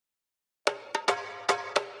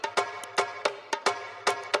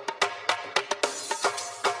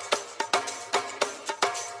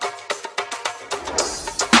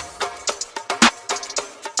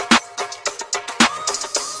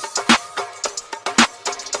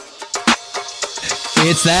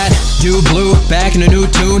It's that dude blue, back in a new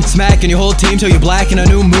tune, smacking your whole team till you're black in a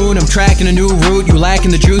new moon. I'm tracking a new route, you lacking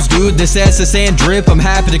the juice, dude. This SSN drip, I'm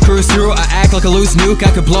happy to cruise through. I act like a loose nuke, I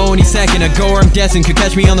could blow any second. A goer, I'm guessing, could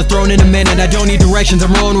catch me on the throne in a minute. I don't need directions,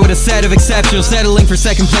 I'm rolling with a set of exceptions. Settling for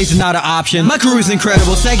second place is not an option. My crew is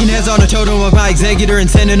incredible, second heads on a totem of my executor, and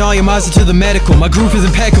sending all your Mazda to the medical. My groove is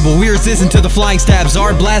impeccable, we resistant to the flying stabs.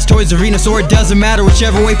 Zard, Blastoise, Venusaur, it doesn't matter.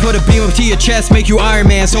 Whichever way, put a beam up to your chest, make you Iron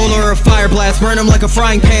Man. Solar or a fire blast, burn them like a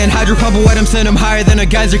frying pan. Hydro pump wet them, send them higher than a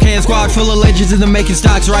geyser can. Squad full of legends and the making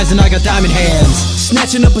stocks rising, I got diamond hands.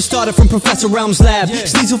 Snatching up a starter from Professor Realm's lab.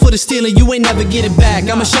 Sneasel for the stealing, you ain't never get it back.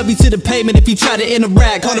 I'ma shove you to the pavement if you try to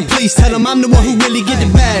interact. Call the police, tell them I'm the one who really get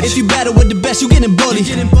it bad. If you battle with the best, you getting bullied.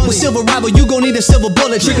 With silver rival, you gon' need a silver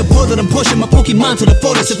bullet. Trigger pull that I'm pushing my Pokemon to the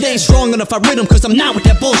fullest. If they ain't strong enough, I rid them, cause I'm not with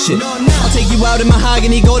that bullshit. I'll take you out in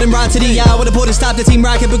mahogany, golden rod to the eye. With a put to stop the team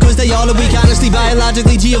rocket because they all are weak. Honestly,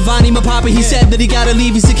 biologically, Giovanni, my papa, he said that he gotta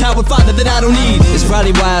leave. He's a coward father that I don't need. It's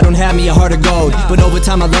probably why I don't have me a heart of gold, but over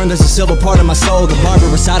time I learned there's a silver part of my soul. The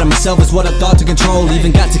barbarous side of myself is what I thought to control.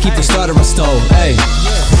 Even got to keep the starter I stole. Hey,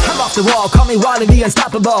 I'm off the wall, call me Wally the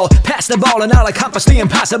Unstoppable. Pass the ball and I'll accomplish the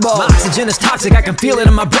impossible. My oxygen is toxic, I can feel it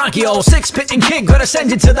in my bronchioles. 6-pitching kid, gotta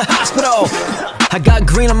send you to the hospital. I got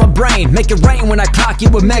green on my brain, make it rain when I clock you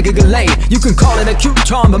with Mega Gallade. You can call it a cute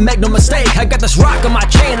charm, but make no mistake, I got this rock on my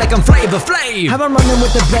chain like I'm Flavor Flav. I'm running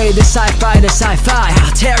with the blade, this sci-fi, this sci-fi.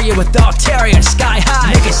 I'll tear you with Arterian sky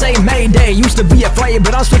high. Make it say Mayday, used to be afraid,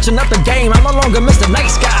 but I'm switching up the game. I'm no longer Mr.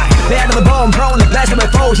 Nice Guy. Bad to the bone, prone to blast my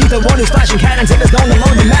foes. He's the one who's flashing cannons and is known to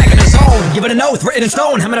load the mag in his own. Give it an oath, written in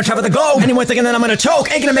stone, I'm gonna travel the globe. Anyone thinking that I'm gonna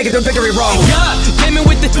choke, ain't gonna make it through victory road. Yeah, came in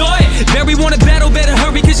with the thought. Barry wanna battle, better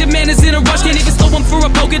hurry, cause your man is in a rush. Can't even slow him for a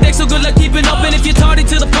Pokedex, so good luck keeping up. And if you're tardy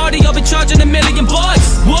to the party, I'll be charging $1 million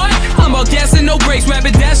bucks. What? I'm all gas and no brakes,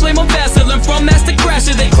 rapid dash, lame on faster. Learn from Master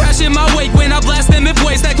Crasher, they crash in my wake when I blast them in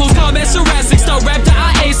ways that goes combat Jurassic. Start rap to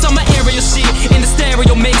IA, some my area shit in the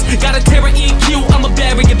stereo mix. Got a Terra EQ, I'm a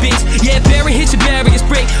barrier bitch. Yeah, Barry hits your barriers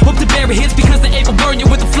break. Hope the Barry hits because the ape will burn you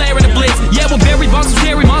with the flare and the blitz. Yeah, well, Barry bombs with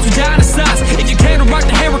Jerry moms with dinosaurs. If you care to rock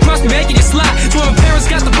the hair across me, making it slide. So my parents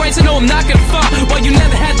got the brains to know I'm not gonna fall. Well, you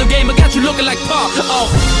never had the game, I got you looking like Paul. Oh,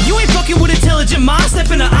 you ain't fucking with intelligent minds.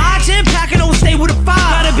 Step in the eye, jam pack and always stay with a fire.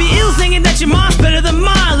 Gotta be ill thinking that your mind's better than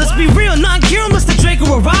mine. Let's be real, nothing cure unless the Draco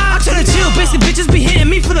arrive. I try to chill, basic bitches be hitting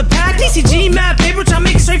me for the pack. DCG, mad paper, try to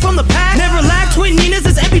make it straight from the pack. Never lack, twin Ninas,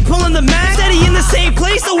 it's Epi pulling the mag. Steady in the same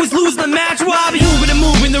place, always losing the match. While I be moving and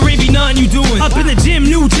moving, there ain't be nothing you doing. Up in the gym,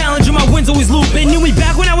 new challenge, and my wins always looping. Knew me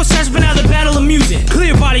back when I was trash, but now the battle of music.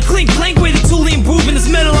 Clear body, clink, clank, way the toolie improving. This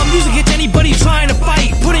metal on music, hits anybody trying to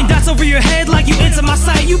fight. Putting dots over your head like you enter my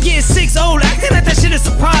sight. You getting 6 old, acting like that shit is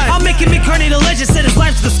surprise. I'll make him incarnate a legend, set his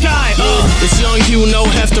life to the sky. This young Hugh, no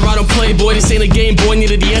hefter, I don't play, boy. This ain't a game, boy.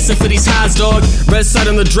 Needed the essence for these highs, dog. Red side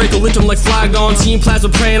on the Draco, lift them like Flygon. Team plasma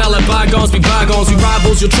praying, I'll let bygones be bygones. We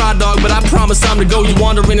rivals, you'll try, dog, but I promise I'm to go. You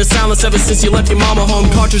wandering in silence ever since you left your mama home.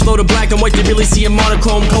 Cartridge loaded black and white, they really see a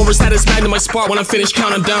monochrome. Cobra satisfied in my spot when I finish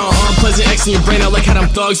counting down. Unpleasant X in your brain, I like how them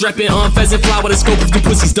thugs reppin'. Pheasant fly with a scope if you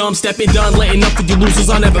pussies dumb. Stepping done, letting up for you losers,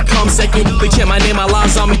 I'll never come second. They kept my name, my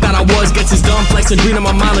lies on me, thought I was. Gets his dumb flexing, green on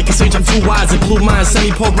my mind like a sage, I'm too wise. And blue mind,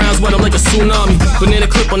 semi-poke rounds, wet up like a tsunami. Banana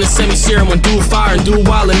clip on the semi-serum, when do fire and do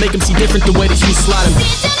wild and make them see different the way that you slide him.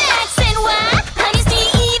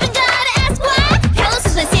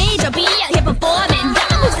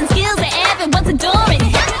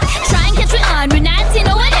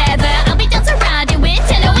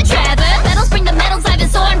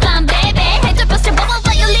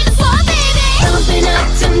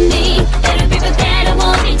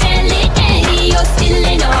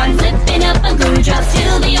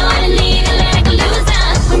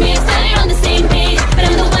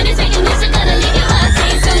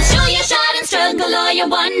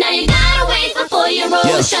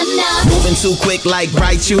 Moving too quick like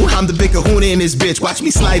Raichu, I'm the big kahuna in this bitch, watch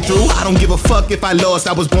me slide through. I don't give a fuck if I lost,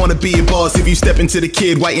 I was born to be a boss. If you step into the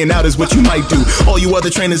kid, whiting out is what you might do. All you other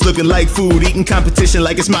trainers looking like food, eating competition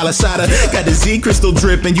like it's malasada. Got the Z crystal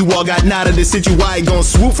drip and you all got nada. This shit you wide gon'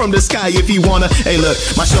 swoop from the sky if you wanna. Hey look,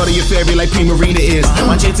 my shorty a fairy like P Marina is.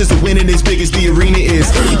 My chances of winning as big as the arena is.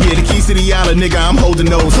 Yeah, the keys to the island, nigga, I'm holding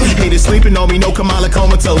those. Haters sleeping on me, no Kamala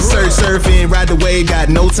comatose. Surf surfing, ride the wave, got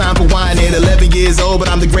no time for whining. 11 years old, but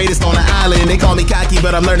I'm the greatest on the island. island. They call me cocky,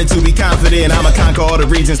 but I'm learning to be confident. I'ma conquer all the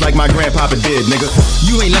regions like my grandpapa did, nigga.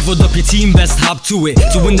 You ain't leveled up your team, best hop to it.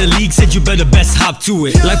 To win the league, said you better best hop to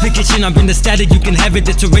it. Like the kitchen, I'm in the static, you can have it.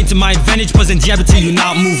 The terrain to my advantage, buzzing jab it till you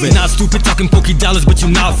not moving. Not stupid, talking pokey dollars, but you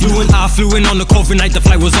not fluent. I flew in on the cover night, the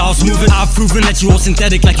flight was all smooth. I've proven that you all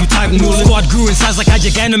synthetic like you type Newland. Squad grew in size like I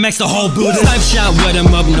Gigantamax the whole building. I've shot, wet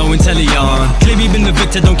him up, no intellion. Claim he been the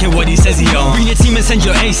victor, don't care what he says he on. Bring your team and send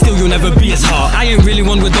your A, still you'll never be as hard. I ain't really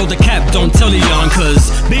one with all the cap, don't tell Leon.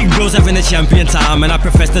 Cause big bros having a champion time, and I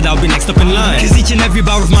profess that I'll be next up in line. Cause each and every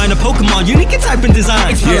bar of mine a Pokemon, unique in type and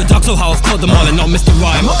design. Paradox, so how I've caught them all and not Mr.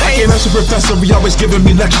 Rhyme. I can't answer professor, he always giving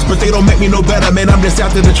me lectures, but they don't make me no better, man. I'm just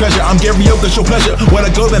after the treasure. I'm Gary Oka, show pleasure. When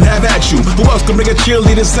I go, then have at you. Who else can bring a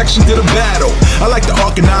cheerleading section to the battle? I like to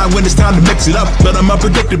organize when it's time to mix it up, but I'm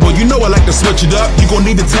unpredictable. You know I like to switch it up. You gon'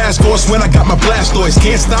 need the task force when I got my Blastoise.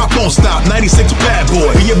 Can't stop, won't stop. 96 bad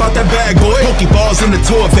boy. Be about that bag, boy. Pokeballs in the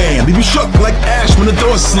tour van. Leave you shook like Ash when the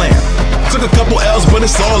doors slam. Took a couple L's, but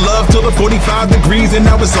it's all love till the 45 degrees, and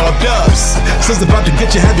now it's all dubs. Since about to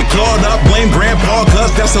get you, have you clawed up. Blame grandpa,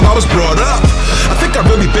 cuz that's how I was brought up. I think I've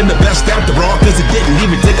really been the best after all, cause it didn't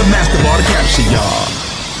even take a master ball to capture y'all.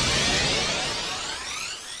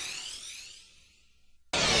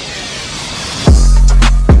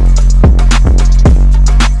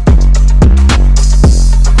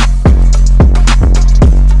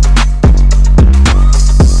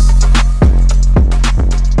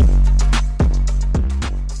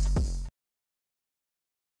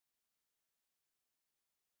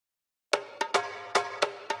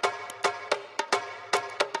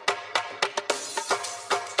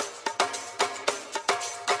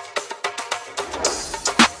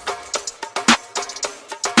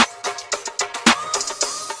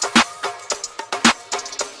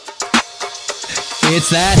 It's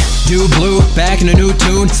that dude blue, back in a new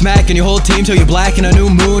tune. Smacking your whole team till you're black in a new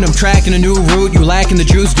moon. I'm tracking a new route, you lacking the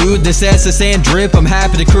juice, dude. This SSN drip, I'm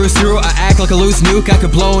happy to cruise through. I act like a loose nuke, I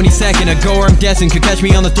could blow any second. A goer, I'm guessing, could catch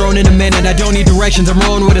me on the throne in a minute. I don't need directions, I'm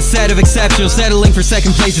rolling with a set of exceptions. Settling for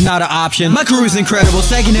second place is not an option. My crew is incredible,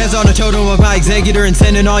 second heads on a totem of my executor, and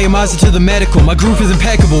sending all your Mazda to the medical. My group is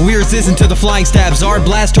impeccable, we resistant to the flying stabs. Our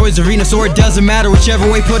Blastoise, Venusaur, doesn't matter. Whichever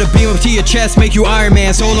way, put a beam up to your chest, make you Iron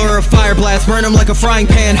Man. Solar or a fire blast, burn them like a frying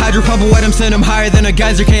pan. Hydro pump wet them, send them higher than a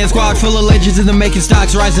geyser can. Squad full of legends in the making,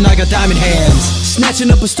 stocks rising, I got diamond hands.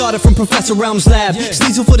 Snatching up a starter from Professor Realm's lab.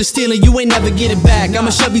 Steezel for the stealing, you ain't never get it back.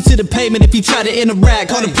 I'ma shove you to the pavement if you try to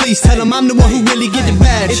interact. Call the police, tell them I'm the one who really get the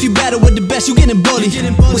badge. If you battle with the best, you getting bullied.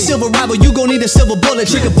 With silver rival, you gon' need a silver bullet.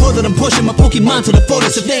 Trigger pull that I'm pushing my Pokemon to the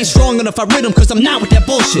fullest. If they ain't strong enough, I rid them, cause I'm not with that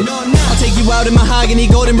bullshit. I'll take you out in mahogany,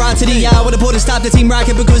 golden rod to the eye. With a put to stop the team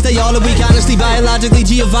rocket because they all are weak. Honestly, biologically,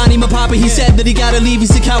 Giovanni, my papa, he said that he gotta leave.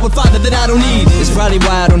 He's a coward father that I don't need. It's probably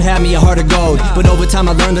why I don't have me a heart of gold, but over time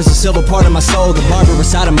I learned there's a silver part of my soul. The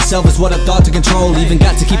barbarous side of myself is what I thought to control. Even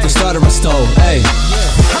got to keep the starter I stole. Hey,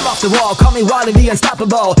 I'm off the wall, call me Wally the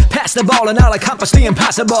Unstoppable. Pass the ball and I'll accomplish the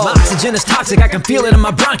impossible. My oxygen is toxic, I can feel it in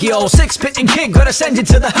my bronchioles. 6-pitting kick, gotta send you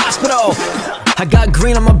to the hospital. I got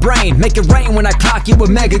green on my brain, make it rain when I clock you with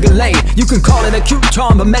Mega Gallade. You can call it a cute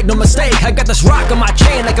charm, but make no mistake, I got this rock on my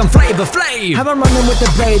chain like I'm Flavor Flav. Have I'm running with the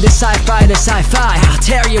braid, the sci-fi, the sci-fi. I'll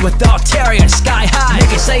tear you with Altaria, sky high. Make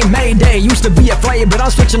it say Mayday, used to be afraid, but I'm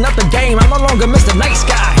switching up the game. I'm no longer Mr. Nice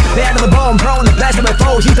Guy. Bad of the bone, prone to blast my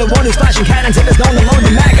foes. He's the one who's flashing cannons in his zone, alone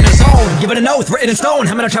the mag in his zone. Give it an oath, written in stone,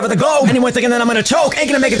 I'm gonna travel the globe. Anyone thinking that I'm gonna choke, ain't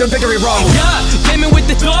gonna make it through victory road. Yeah, came in with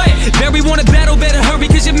the thought. Barry wanna battle, better hurry,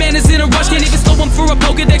 cause your man is in a rush. Can't even slow him for a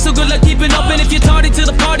Pokedex, so good luck keeping up. And if you're tardy to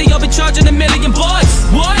the party, I'll be charging $1 million bucks.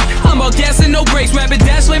 What? I'm all gas and no brakes, rapid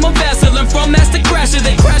dash, flame on fast. Learn from Master Crasher,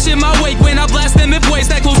 they crash in my wake when I blast them in ways.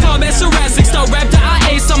 That close combat Jurassic, start rap to I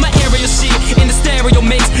ace on my area shit. In the stereo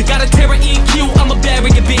mix, got a Terra EQ, I'm a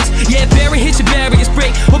barrier bitch. Yeah, Barry hits your barriers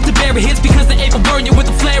break. Hope the Barry hits because the ape will burn you with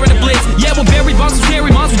the flare and the blitz. Yeah, when Barry bombs will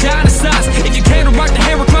carry moms will die in the size. If you care to rock the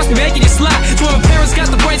hair across me, making you slide. So my parents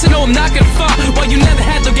got the brains to know I'm not gonna fall. Well, you never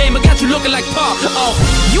had the game, I got you looking like Paul. Oh,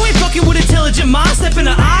 you ain't fucking with intelligent minds. Step in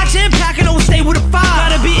the eye, jam packing, always stay with a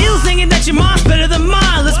fire. Gotta be ill thinking that your mind's better than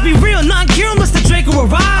mine. Let's be real, non-cure unless the Draco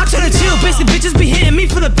arrive. I try to chill, basic bitches be hitting me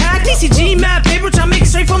for the pack. DCG, mad paper, try to make it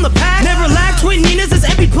straight from the pack. Never lack, twin Ninas, it's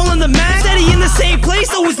empty pulling the mag. Steady in the same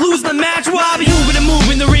place, always losing the match. While I be moving and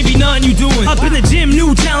moving, there ain't be nothing you doing. Up in the gym,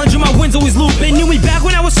 new challenger, my wins always looping. Knew me back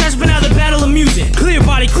when I was trash, but now the battle of music. Clear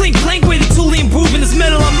body, clink, clank, way the tool improving. This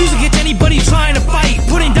metal on music, hits anybody trying to fight.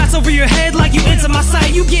 Putting dots over your head like you enter my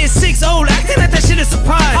sight. You getting 6 old, acting like that shit is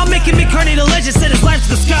surprise. I'll make him incarnate a legend, set his life to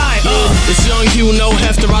the sky. It's young Hugh, no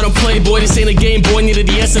hefter, I don't play, boy. This ain't a game, boy, needed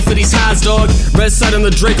the essence for these highs, dog. Red side on the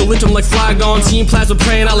Draco, lit them like Flygon. Team plasma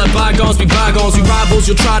praying, I let bygones be bygones. We rivals,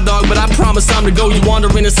 you'll try, dog, but I promise time to go. You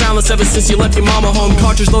wandering in silence ever since you left your mama home.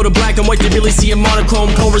 Cartridge loaded black and white, they really see a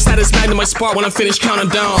monochrome. Cobras had its magnum, my spark when I finish counting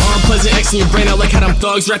down. Unpleasant X in your brain, I like how them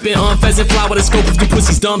thugs reppin'. Pheasant fly with a scope if you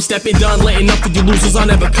pussies dumb. Stepping done, letting up for you losers, I'll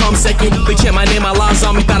never come second. They chant my name, my lies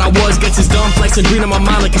on me, thought I was. Gets his dumb flexing, green on my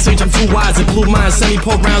mind like a sage, I'm too wise. And blue minds,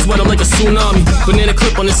 semi-poke rounds, wet up like a tsunami. Banana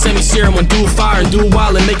clip on the semi-serum, when do fire and do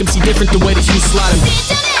wild and make them see different the way that you slide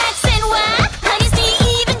him.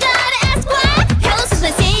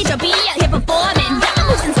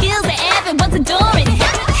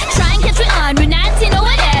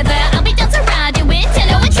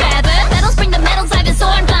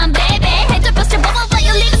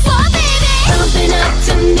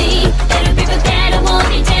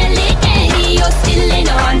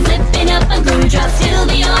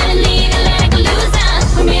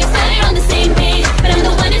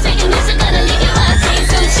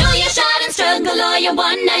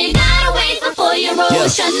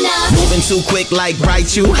 Moving too quick like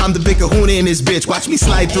Breeton. I'm the big kahuna in this bitch, watch me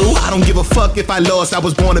slide through. I don't give a fuck if I lost, I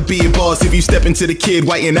was born to be a boss. If you step into the kid,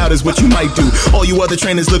 whiting out is what you might do. All you other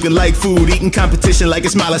trainers looking like food, eating competition like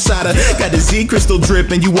it's malasada. Got the Z crystal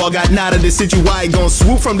drip and you all got nada. This shit you wide gon'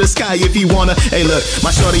 swoop from the sky if you wanna. Hey look,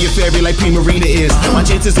 my shorty a fairy like P Marina is. My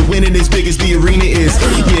chances of winning as big as the arena is.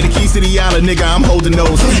 Yeah, the keys to the island, nigga, I'm holding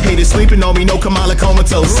those. Haters sleeping on me, no Kamala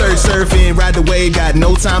comatose. Surf surfing, ride the wave, got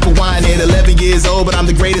no time for whining. 11 years old, but I'm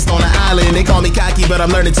the greatest on the island. They call me cocky, but I'm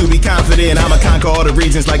learning to be confident. I'ma conquer all the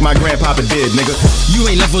regions like my grandpapa did, nigga. You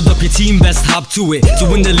ain't leveled up your team, best hop to it. To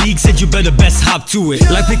win the league, said you better best hop to it.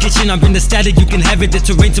 Like the kitchen, I'm in the static, you can have it. The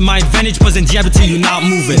terrain to my advantage, buzzing jab it till you not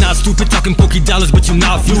moving. Not stupid, talking pokey dollars, but you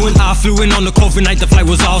not fluent. I flew in on the COVID night, the flight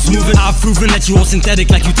was all smoothing. I've proven that you all synthetic,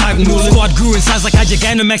 like you type noodling. Squad grew in size like I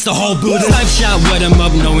Gigantamax the whole building. Snipe shot, wet him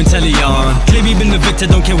up, no intellion. Claim he been the victor,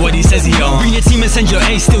 don't care what he says he on. Bring your team and send your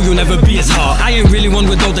A, still you'll never be as hard. I ain't really one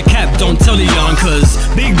with all the cap, don't tell Leon. Cause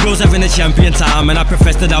big bros having a champion time, and I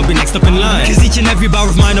profess that I'll be next up in line. Cause each and every bar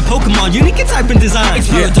of mine a Pokemon, unique in type and design. It's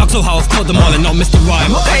paradox, so how I've caught them all and not Mr.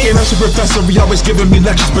 Rhyme. I ain't a professor, he always giving me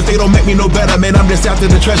lectures, but they don't make me no better, man, I'm just after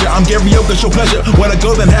the treasure. I'm karaoke, show pleasure, when I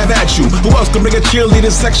go then have at you. Who else can bring a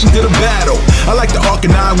cheerleader section to the battle? I like the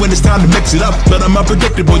Arcanine when it's time to mix it up, but I'm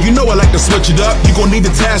unpredictable, you know I like to switch it up. You gon' need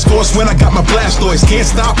the task force when I got my Blastoise. Can't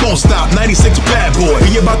stop, won't stop, 96 bad boy.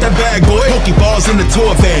 Be about that bag boy, Pokeballs in the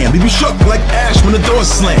tour van. Leave you shook like Ash when the doors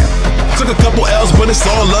slam. Took a couple L's, but it's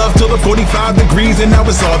all love till the 45 degrees and now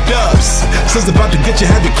it's all dubs. Since about to get you,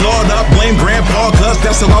 have you clawed up. Blame grandpa, cause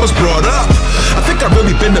that's how I was brought up. I think I've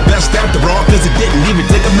really been the best after all, cause it didn't even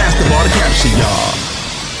take a master ball to capture y'all.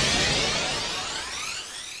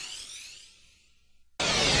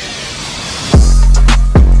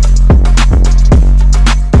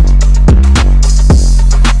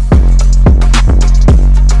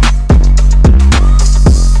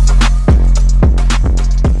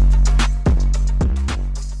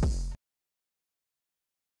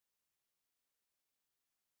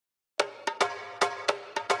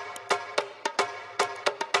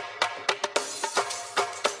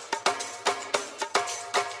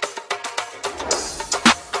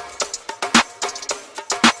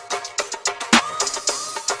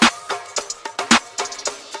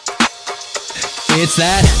 It's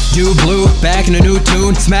that dude blue, back in a new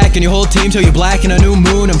tune. Smacking your whole team till you're black in a new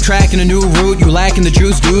moon. I'm tracking a new route, you lacking the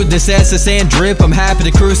juice, dude. This SS and drip, I'm happy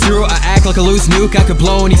to cruise through. I act like a loose nuke, I could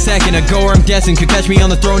blow any second ago. I'm guessing, could catch me on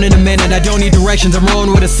the throne in a minute. I don't need directions, I'm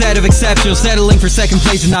rolling with a set of exceptions. Settling for second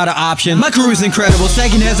place is not an option. My crew is incredible,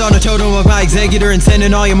 second heads on a totem of my executor. And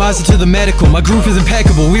sending all your monsters to the medical. My group is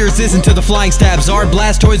impeccable, we resistant to the flying stabs. Our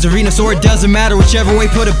Blastoise, Venusaur, doesn't matter. Whichever way,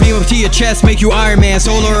 put a beam up to your chest. Make you Iron Man,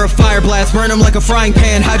 solar or fire blast. Burn them like a frying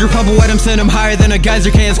pan. Hydro pump a wet them, send them higher than a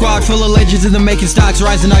geyser can. Squad full of legends in the making, stocks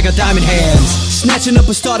rising, I got diamond hands. Snatching up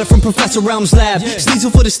a starter from Professor Realm's lab. Steal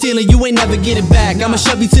for the stealing, you ain't never get it back. I'ma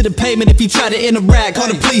shove you to the pavement if you try to interact. Call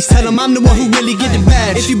the police, tell them I'm the one who really get the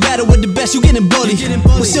badge. If you battle with the best, you getting bullied.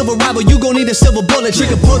 With silver rival, you gon' need a silver bullet.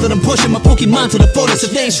 Trigger pull that I'm pushing my Pokemon to the fullest.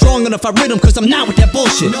 If they ain't strong enough, I rid them, cause I'm not with that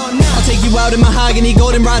bullshit. I'll take you out in mahogany,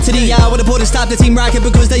 golden rod to the eye. With a put to stop the team rocket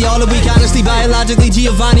because they all are weak. Honestly, biologically,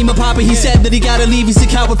 Giovanni, my papa, he said that he got gotta leave. He's a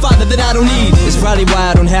coward father that I don't need. It's probably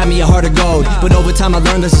why I don't have me a heart of gold, but over time I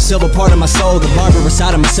learned there's a silver part of my soul. The barbarous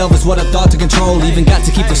side of myself is what I thought to control. Even got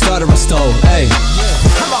to keep the starter I stole. Hey,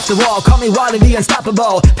 I'm off the wall, call me Wally the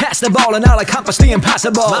Unstoppable. Pass the ball and I'll accomplish the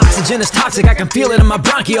impossible. My oxygen is toxic, I can feel it in my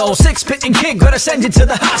bronchioles. 6-pitting kid, gotta send you to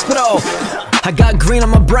the hospital. I got green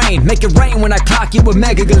on my brain, make it rain when I clock you with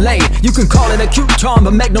Mega Galade. You can call it a cute charm,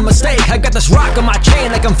 but make no mistake, I got this rock on my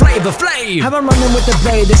chain like I'm Flavor Flav. I've been running with the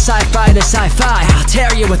blade, the sci-fi, the sci-fi. I'll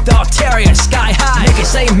tear you with Arteria, sky high. Make it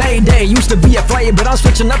say Mayday, used to be a flame, but I'm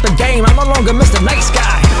switching up the game. I'm no longer Mr. Nice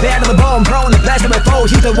Guy. Bad of the bone, prone to blast of my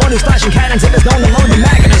foes. He's the one who's flashing cannons and is known to load the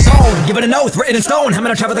mag in his zone. Give it an oath, written in stone, I'm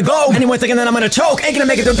gonna travel the globe. Anyone thinking that I'm gonna choke, ain't gonna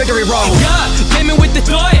make it through victory road. God, came in with the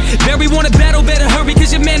thought. Barry wanna battle, better hurry,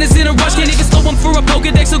 cause your man is in a rush. Can't even slow him for a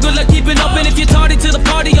Pokedex, so good luck keeping up. And if you're tardy to the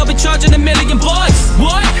party, I'll be charging $1 million.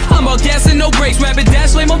 What? I'm all gas and no brakes, rapid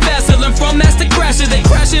dash, lame on fast. Learn from Master Crasher, they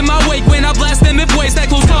crash in my wake when I blast them in waste. That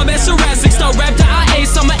close combat Jurassic, start rap to I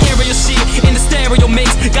ace on my aerial shit. In the stereo mix,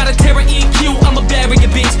 got a terror EQ, I'm a barrier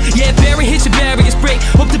bitch. Yeah, Barry hits your barriers break.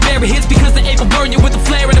 Hope the Barry hits because the ape will burn you with the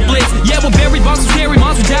flare and the blitz. Yeah, when Barry bombs will carry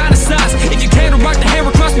moms will die in the size. If you can't rock the hair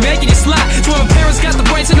across me, making you slide. So my parents got the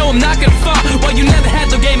brains to know I'm not gonna fall. While you never had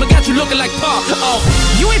the game, I got you looking like Paul. Oh,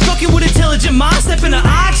 You ain't fucking with intelligent minds. Step in the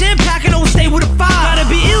eye, jam packing, don't stay with a fire. Gotta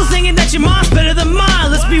be ill thinking that your mind's better than mine.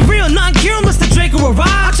 Let's be real, nothing cure unless the Draco arrive.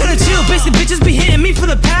 I'm tryna chill, basic bitches be hitting me for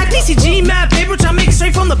the pack. DCG, mad paper, try make it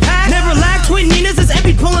straight from the pack. Never lag, twin Ninas, it's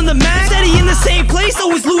Epi pulling the mag. Steady in the same place,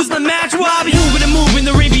 always losing the match. While I be moving and moving,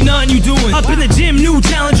 there ain't be nothing you doing. Up in the gym, new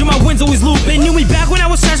challenge, and my wins always looping. Knew me back when I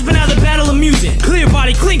was trash, but now the battle of music. Clear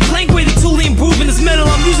body, clink, clank, way the tool improving. This metal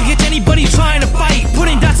I'm using, get anybody trying to fight.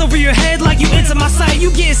 Putting dots over your head like you enter my sight.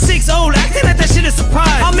 You getting 6 old, acting like that shit is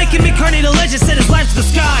surprise. I'll make him incarnate a legend, set his life to the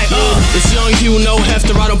sky. It's young Hugh, no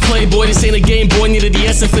hefter, I don't play, boy. This ain't a game, boy. Needed the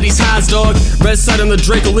essence for these highs, dog. Red side on the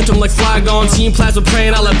Draco, lit them like Flygon. Team plasma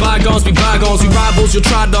praying, I let bygones be bygones. We rivals, you'll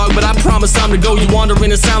try, dog, but I promise I'm to go. You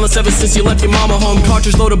wandering in silence ever since you left your mama home.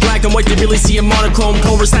 Cartridge loaded black and white, they really see a monochrome.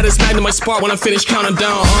 Cobra status magnum, my spark when I finish counting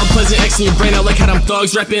down. Unpleasant X in your brain, I like how them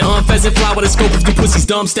thugs reppin'. Pheasant fly with a scope if you pussies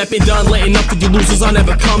dumb. Stepping done, letting up for you losers, I'll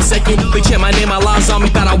never come second. They chant my name, my lies on me,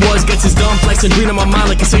 thought I was. Gets his dumb flexing, green on my mind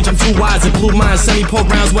like a sage, I'm too wise. And blue minds, semi-poke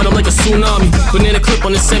rounds, wet 'em like a tsunami. Banana clip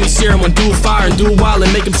on the semi-serum, when do fire and do wild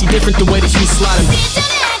and make them see different the way that you slide 'em.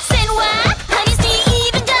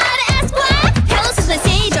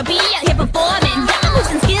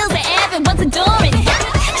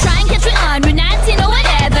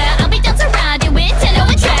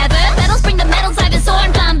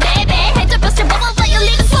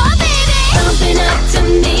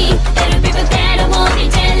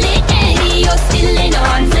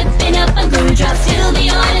 Still be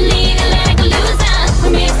on and leave it like a loser.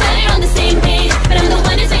 When we're started on the same page, but I'm the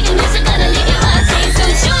one who's making music, gonna leave you heartbreak. So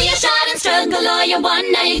show your shot and struggle all you want.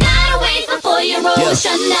 Now you gotta wait before you roll.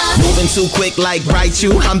 Shut up. Moving too quick like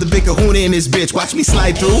Breeton. I'm the big kahuna in this bitch. Watch me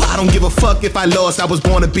slide through. I don't give a fuck if I lost. I was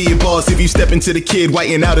born to be a boss. If you step into the kid,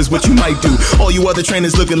 whiting out is what you might do. All you other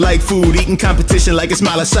trainers looking like food, eating competition like it's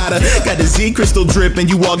malasada. Got the Z crystal drip and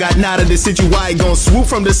you all got nada. This shit you wide gon' swoop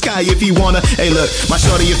from the sky if you wanna. Hey look, my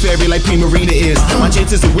shorty a fairy like P Marina is. My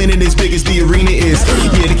chances of winning as big as the arena is.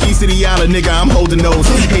 Yeah, the keys to the island, nigga, I'm holding those.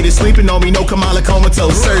 Haters sleeping on me, no Kamala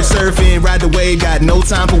comatose. Surf surfing, ride the wave, got no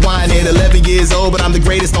time for whining. 11 years old, but I'm the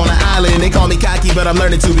greatest on the island. They call me cocky, but I'm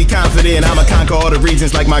learning to be confident. I'ma conquer all the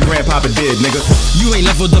regions like my grandpapa did, nigga. You ain't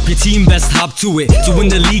leveled up your team, best hop to it. To win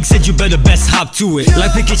the league, said you better best hop to it.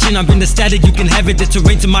 Like the kitchen, I'm in the static, you can have it. The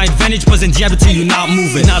terrain to my advantage, buzzing jab it till you not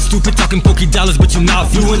moving. Not stupid, talking pokey dollars, but you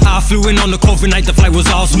not fluent. I flew in on the COVID night, the flight was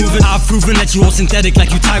all smoothing. I've proven that you all synthetic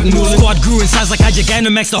like you type noodling. Squad grew in size like I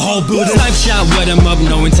Gigantamax the whole building. Type shot, wet him up,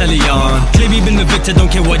 no intellion. Claim he been the victor,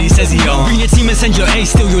 don't care what he says he on. Bring your team and send your A,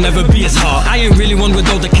 still you'll never be as hard. I ain't really one with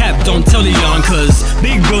all the cap, don't tell Leon. Cause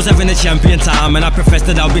big bros having a champion time, and I profess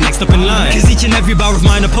that I'll be next up in line. Cause each and every bar of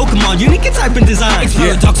mine a Pokemon, unique in type and design.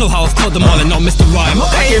 Paradox, so how I've caught them all and not Mr. Rhyme.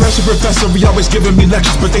 Hey, that's a professor, he always giving me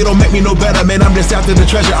lectures, but they don't make me no better, man. I'm just after the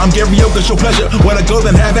treasure. I'm Gary Yoga, show pleasure. When I go,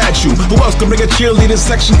 then have at you. Who else can bring a cheerleader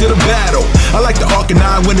section to the battle? I like the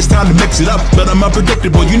Arcanine when it's time to mix it up, but I'm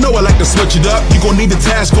unpredictable. You know I like to switch it up. You gon' need the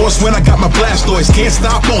task force when I got my Blastoise. Can't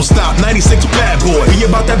stop, won't stop. 96 bad boy. Be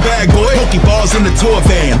about that bag, boy. Pokeballs in the tour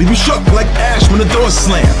van. Leave you shook like Ash when the doors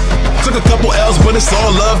slam. Took a couple L's, but it's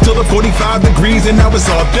all love till the 45 degrees, and now it's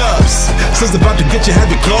all dubs. Since about to get you, have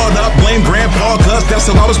you clawed up. Blame grandpa, cuz that's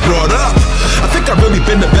how I was brought up. I think I've really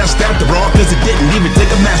been the best after all, cause it didn't even take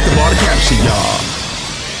a master ball to capture y'all.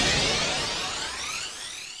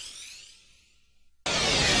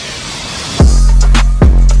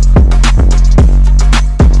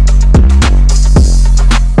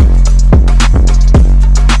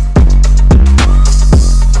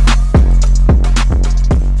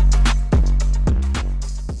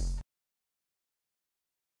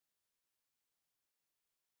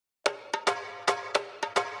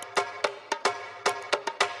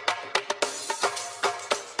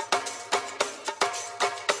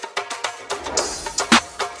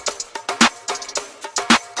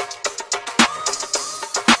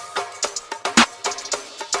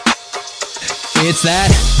 It's that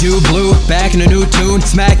dude blue, back in a new tune,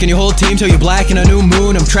 smacking your whole team till you're black in a new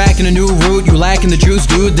moon. I'm tracking a new route, you lacking the juice,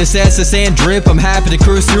 dude. This SSN drip, I'm happy to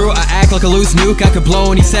cruise through. I act like a loose nuke, I could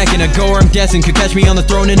blow any second. A goer, I'm guessing, could catch me on the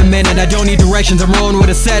throne in a minute. I don't need directions, I'm rolling with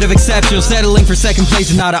a set of exceptions. Settling for second place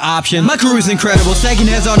is not an option. My crew is incredible, second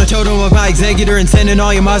heads on a totem of my executor and sending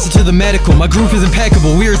all your Mazda to the medical. My group is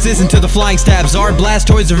impeccable, we resistant to the flying stabs. Zard,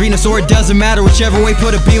 Blastoise, Arena Sword, doesn't matter whichever way.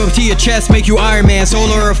 Put a beam up to your chest, make you Iron Man.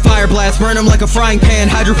 Solar or a fire blast, burn them like a frying pan.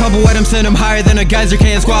 Hydro pump wet them, send them higher than a geyser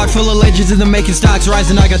can. Squad full of legends and the making stocks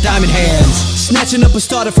rising, I got diamond hands. Snatching up a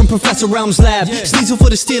starter from Professor Realm's lab. Sneasel for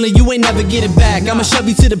the stealing, you ain't never get it back. I'ma shove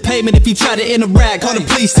you to the pavement if you try to interact. Call the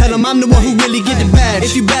police, tell them I'm the one who really get the badge.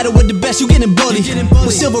 If you battle with the best, you getting bullied.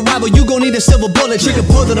 With silver rival, you gon' need a silver bullet. Trigger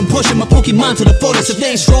pull that I'm pushing my Pokemon to the fullest. If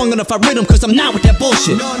they ain't strong enough, I rid them, cause I'm not with that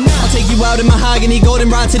bullshit. I'll take you out in mahogany, golden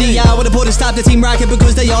rod to the eye. Would've put a stop to Team Rocket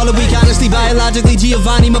because they all are weak. Honestly, biologically,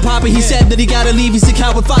 Giovanni, my papa, he said that he gotta leave. He's a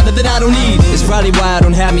coward father that I don't need. It's probably why I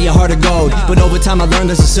don't have me a heart of gold, but over time I learned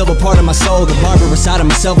there's a silver part of my soul. The barbarous side of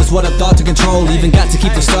myself is what I thought to control. Even got to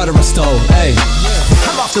keep the starter I stole. Hey,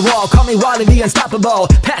 I'm off the wall, call me Wally the Unstoppable.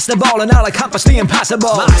 Pass the ball and I'll accomplish the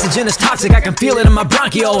impossible. My oxygen is toxic, I can feel it in my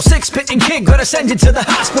bronchioles. 6-pitching kid, gotta send you to the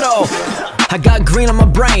hospital. I got green on my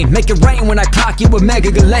brain, make it rain when I clock you with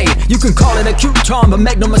Mega Galate. You can call it a cute charm, but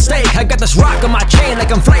make no mistake, I got this rock on my chain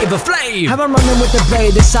like I'm Flavor Flav. Have I'm running with the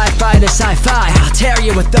blade, this sci-fi, this sci-fi. I'll tear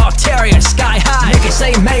you with Octarian sky high. Make it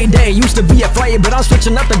say Mayday, used to be afraid, but I'm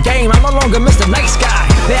switching up the game. I'm no longer Mr. Nice Guy.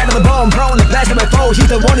 Bad to the bone, prone to blast my foes.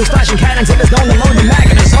 He's the one who's flashing cannons and is known to load the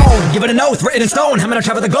mag in his own. Give it an oath, written in stone, I'm gonna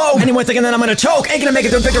travel the globe. Anyone thinking that I'm gonna choke, ain't gonna make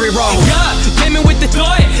it through victory road. Yeah, came in with the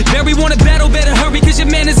thought. Barry wanna battle, better hurry, cause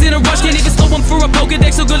your man is in a rush. Can't even stop him for a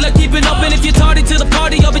Pokedex, so good luck keeping up. And if you're tardy to the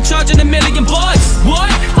party, I'll be charging $1 million bucks.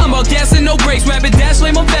 What? I'm all gas and no brakes, rapid dash,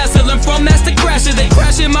 lame on faster. Learn from Master Crasher, they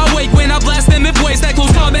crash in my wake when I blast them in ways. That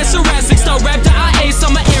close combat Jurassic, start rap to IA,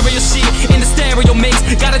 some aerial shit in the stereo mix.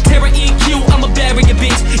 Got a Terra EQ, I'm a barrier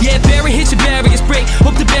bitch. Yeah, Barry hits your barriers break.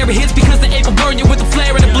 Hope the Barry hits because the ape will burn you with the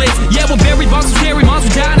flare and the blitz. Yeah, well, Barry bombs will carry moms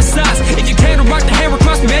will die in the size. If you can't rock the hair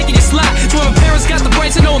across me, making you slide. So my parents got the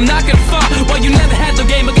brains, I know I'm not gonna fall. Well, you never had no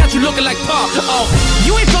game, I got you looking like Paul. Oh,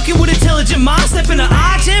 You ain't fucking with intelligent minds. Step in the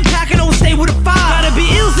eye, jam pack and always stay with a fire. Gotta be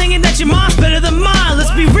ill thinking that your mind's better than mine.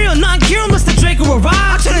 Let's be real, not cure unless the Draco arrive.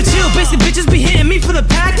 I try to chill, basic bitches be hitting me for the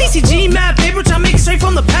pack. DCG, mad paper, try to make it straight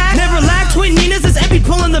from the pack. Never lag, twin Ninas, it's MP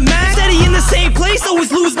pulling the mag. Steady in the same place,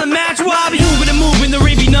 always losing the match. Well, I be moving and moving, there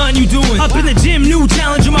ain't be nothing you doing. Up in the gym, new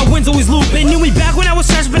challenger, my wins always looping. Knew me back when I was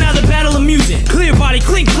trash, but now the battle of music. Clear body,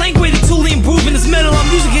 clink, clank, way the toolie improving. This metal on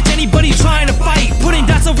music hits anybody trying to fight. Putting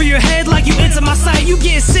dots over your head like you enter my sight. You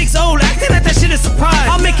get 6 old, acting like that shit is surprise.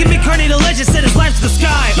 I'll make him incarnate a legend, set his life to the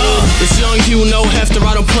sky. This young Hugh, no hefter,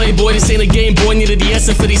 I don't play, boy. This ain't a game, boy. Needed the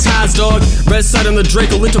essence for these highs, dog. Red side on the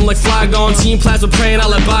Draco, lift them like Flygon. Team plasma praying, I'll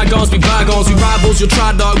let bygones be bygones. We rivals, you'll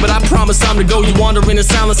try, dog, but I promise I'm to go. You wandering in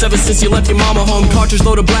silence ever since you left your mama home. Cartridge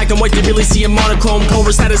loaded black and white, they really see a monochrome.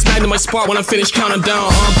 Cobra status magnum, my spot when I finish counting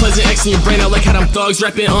down. Unpleasant X in your brain, I like how them thugs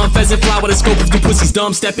reppin'. Pheasant fly with a scope if you pussies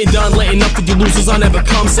dumb. Stepping done, letting up for you losers, I'll never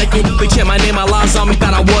come second. They kept my name, my lives on me,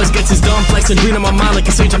 thought I was. Gets his dumb flexing, green on my mind like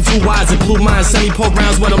a sage, I'm too wise. And blue minds, semi-poke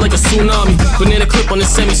rounds, wet like a tsunami. Banana clip on the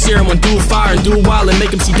semi-serum, when do fire and do wild and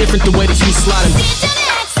make them see different the way that you slide him.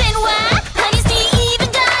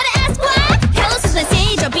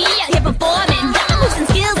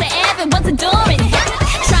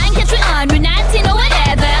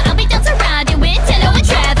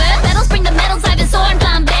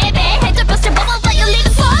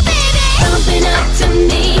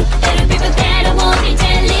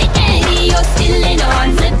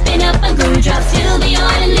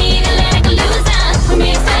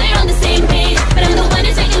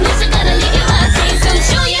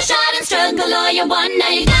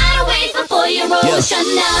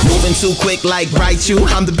 Moving too quick like Raichu,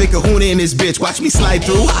 I'm the big kahuna in this bitch, watch me slide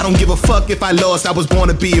through. I don't give a fuck if I lost, I was born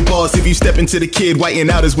to be a boss. If you step into the kid, whiting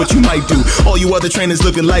out is what you might do. All you other trainers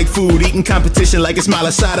looking like food, eating competition like it's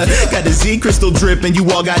malasada. Got the Z crystal drip and you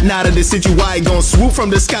all got nada. This shit you wide gon' swoop from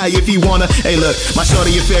the sky if you wanna. Hey look, my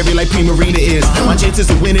shorty a fairy like P Marina is. My chances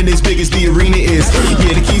of winning as big as the arena is.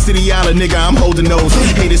 Yeah, the keys to the island, nigga, I'm holding those.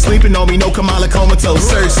 Haters sleeping on me, no Kamala comatose.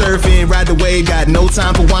 Surf surfing, ride the wave, got no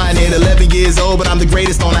time for whining. 11 years old, but I'm the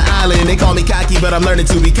greatest on the island. They call me cocky, but I'm learning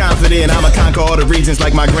to be confident. I'ma conquer all the regions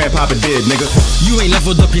like my grandpapa did, nigga. You ain't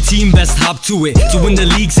leveled up your team, best hop to it. To win the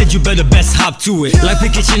league, said you better best hop to it. Like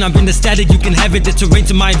Pikachu, I'm in the static, you can have it. The terrain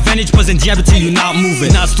to my advantage, buzzing jab it till you not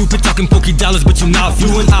moving. Not stupid, talking pokey dollars, but you not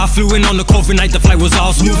fluent. I flew in on the COVID night, the flight was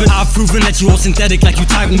all smoothing. I've proven that you all synthetic like you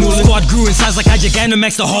type moving. Squad grew in size like I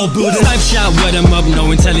Gigantamax the whole building. Type shot, wet him up,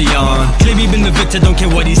 no intellion. Claim he been the victor, don't care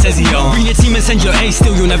what he says he on. Bring your team and send your A,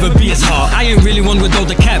 still you'll never be as hard. I ain't really one with all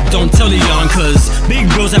the cap, don't tell Leon. Cause big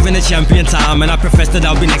bros having a champion time, and I profess that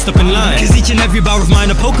I'll be next up in line. Cause each and every bar of mine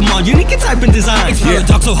a Pokemon, unique in type and design. Expert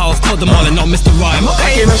talk so how I've caught them all and not Mr. Rhyme.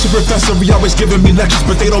 Okay, that's your professor, he always giving me lectures,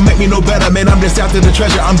 but they don't make me no better, man, I'm just after the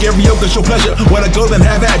treasure. I'm karaoke, show pleasure, when I go then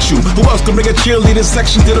have at you. Who else can bring a cheerleader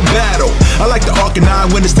section to the battle? I like the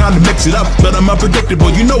Arcanine when it's time to mix it up, but I'm unpredictable,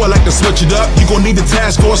 you know I like to switch it up. You gon' need the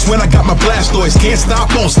task force when I got my Blastoise. Can't stop,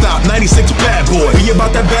 won't stop, 96 bad boy. Be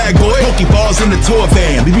about that bag, boy. Pokeballs in the tour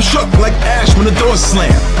van, leave you shook like Ash when the doors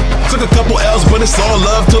slam. Took a couple L's, but it's all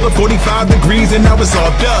love till the 45 degrees, and now it's all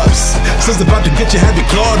dubs. Since about to get you, have you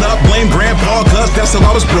clawed up, blame grandpa, cause that's how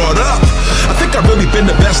I was brought up. I think I've really been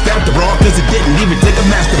the best after all, cause it didn't even take a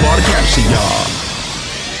master ball to capture y'all.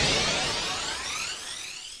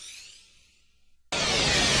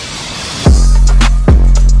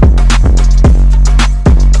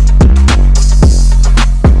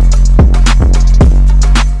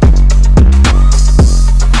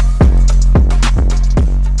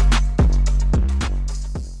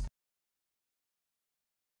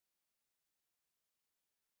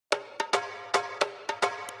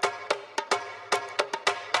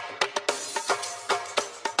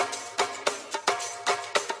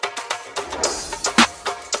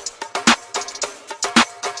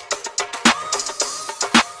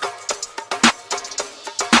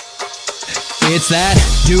 It's that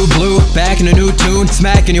dude blue, back in a new tune.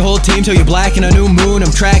 Smacking your whole team till you're black in a new moon.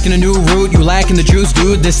 I'm tracking a new route, you lacking the juice,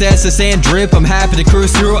 dude. This SS and drip, I'm happy to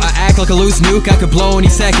cruise through. I act like a loose nuke, I could blow any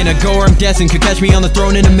second. A goer, I'm guessing, could catch me on the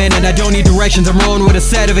throne in a minute. I don't need directions, I'm rolling with a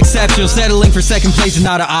set of exceptions. Settling for second place is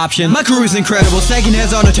not an option. My crew is incredible, second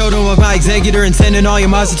heads on a totem of my executor, and sending all your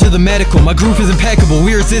Mazda to the medical. My group is impeccable,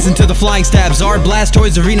 we resistant to the flying stabs. Zard,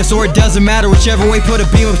 Blastoise, or Venusaur, doesn't matter. Whichever way, put a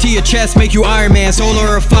beam up to your chest, make you Iron Man. Solar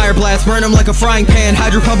or a fire blast, burn them like a frying pan.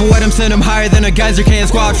 Hydro pump wet them, send them higher than a geyser can.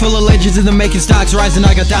 Squad full of legends in the making, stocks rising,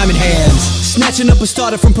 I got diamond hands. Snatching up a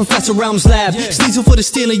starter from Professor Realm's lab. Steezel for the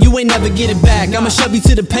stealing, you ain't never get it back. I'ma shove you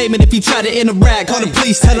to the pavement if you try to interact. Call the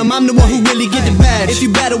police, tell them I'm the one who really get the badge. If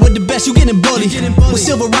you battle with the best, you getting bullied. With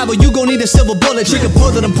silver rival, you gon' need a silver bullet. Trigger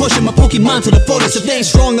pull that I'm pushing my Pokemon to the fullest. If they ain't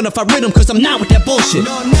strong enough, I rid them, cause I'm not with that bullshit.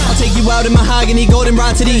 I'll take you out in mahogany, golden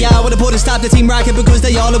rod to the eye. Would've put a stop to Team Rocket because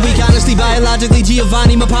they all are weak. Honestly, biologically,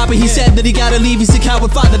 Giovanni, my papa, he said that he gotta leave. He's a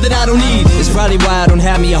coward father that I don't need. It's probably why I don't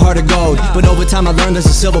have me a heart of gold, but over time I learned there's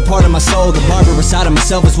a silver part of my soul. The barbarous side of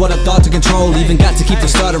myself is what I thought to control. Even got to keep the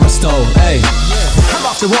starter I stole. Hey, I'm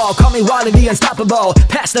off the wall, call me Wally the Unstoppable.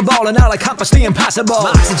 Pass the ball and I'll accomplish the impossible.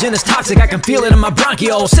 My oxygen is toxic, I can feel it in my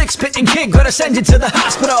bronchioles. 6-pitching kick, gotta send you to the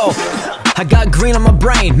hospital. I got green on my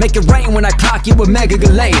brain, make it rain when I clock you with Mega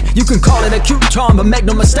Galade. You can call it a cute charm, but make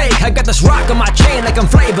no mistake, I got this rock on my chain like I'm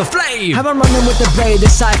Flavor Flav. I'm running with the Bay, the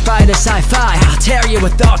sci-fi, the sci-fi. I'll tear you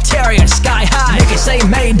with Arteria, sky high. Make it say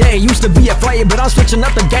Mayday, used to be afraid, but I'm switching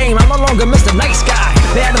up the game. I'm no longer Mr. Nice Guy.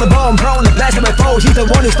 Bad of the bone, prone to blast my foes. He's the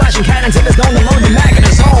one who's flashing cannons in his known to load the mag in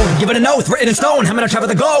his own. Give it an oath, written in stone. I'm gonna travel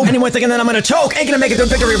the globe. Anyone thinking that I'm gonna choke ain't gonna make it through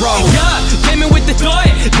victory road. God, came in with the thought.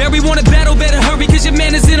 Barry wanna battle, better hurry, cause your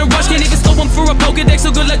man is in a rush. Can't even stop him for a Pokedex,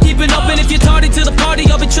 so good luck keeping up. And if you're tardy to the party,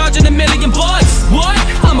 I'll be charging $1 million. What?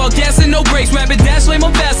 I'm all gas and no brakes. Rapid dash, flame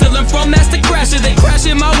on fast. Learn from Master Crasher. They crash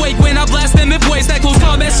in my wake when I blast them in ways. That close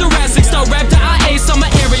combat Jurassic. Start rap to I ace on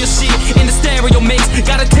my area shit. In the stereo mix.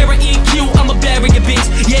 Got a Terra EQ, I'm a barrier bitch.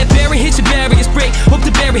 Yeah, Barry hits your barriers break. Hope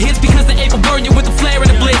the Barry hits because the ape will burn you with the flare and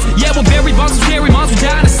the blitz. Yeah, when Barry bombs will carry moms will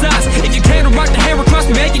die in the size. If you care to rock the hair across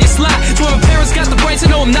me, making it slide. So my parents got the brains to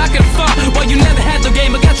know I'm not gonna fall. While you never had the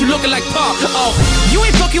game, I got you looking like Paul. Oh, you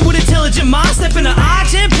ain't fucking with intelligent minds. Step in the eye,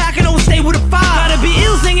 jam packing, always stay with a fire. Gotta be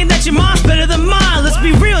ill thinking that your mind's better than mine. Let's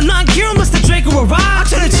be real, non-cure unless the Draco arrive. I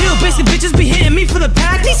try to chill, basic bitches be hitting me for the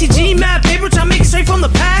pack. DCG, mad paper, try to make it straight from the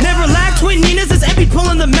pack. Never lack, twin Ninas, as MP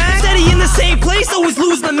pulling the mag. Steady in the same place, always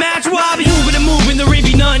losing the match. While I be moving and moving, there ain't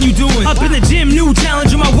be nothing you doing. Up in the gym, new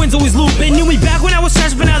challenger, my wins always looping. Knew me back when I was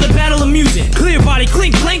trash, but now the battle of music. Clear body,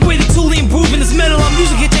 clink, clank, way the toolie improving. This metal on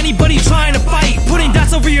music hits anybody trying to fight. Putting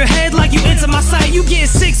dots over your head like you into my sight. You getting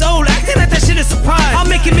 6 old, acting like that shit is surprise. I'll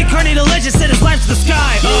make him incarnate a legend, set his life to the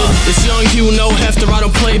sky. It's Young Hugh, no hefter, I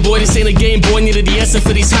don't play, boy. This ain't a game, boy. Needed the essence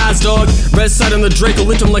for these highs, dog. Red side on the Draco,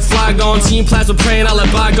 lit them like Flygon. Team plasma praying, I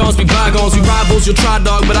let bygones be bygones. We rivals, you'll try,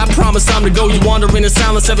 dog, but I promise time to go. You wandering in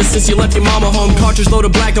silence ever since you left your mama home. Cartridge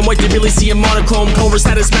loaded black and white, they really see a monochrome. Covers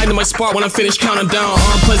had a magnum, my spark when I finish counting down.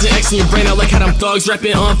 Unpleasant X in your brain, I like how them thugs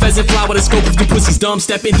reppin'. Pheasant fly with a scope if you pussies dumb.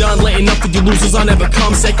 Stepping done, letting up for you losers, I'll never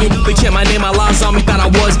come second. They kept my name, my lies on me, thought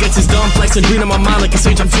I was. Gets his dumb flexing, green on my mind like a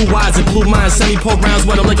sage, I'm too wise. And blue minds, semi-poke rounds,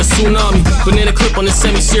 weather like a tsunami. Banana clip on the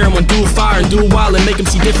semi-serum when do fire and do wild and make them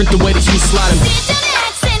see different the way that you slide him.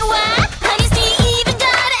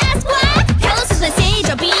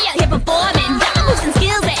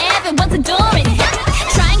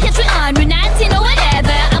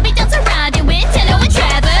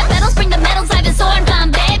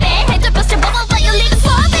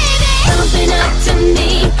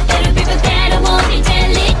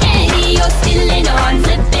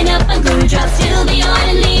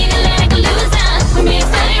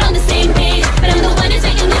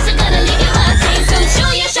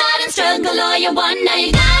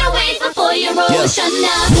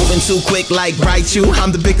 Moving too quick like Breeton.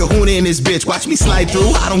 I'm the big kahuna in this bitch, watch me slide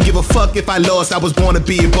through. I don't give a fuck if I lost, I was born to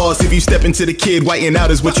be a boss. If you step into the kid, whiting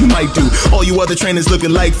out is what you might do. All you other trainers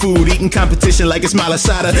looking like food, eating competition like it's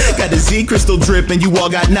malasada. Got the Z crystal drip and you all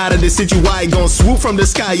got nada. This shit you wide gon' swoop from the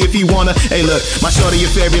sky if you wanna. Hey look, my shorty a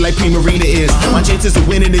fairy like P Marina is. My chances of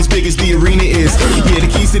winning as big as the arena is. Yeah,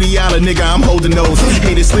 the keys to the island, nigga, I'm holding those.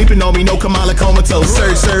 Haters sleeping on me, no Kamala comatose.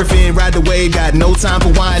 Surf surfing, ride the wave, got no time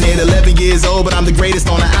for whining. 11 years old, but I'm the greatest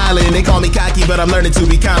on the island. They call me cocky, but I'm learning to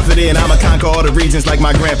be confident. I'ma conquer all the regions like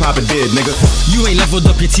my grandpapa did, nigga. You ain't leveled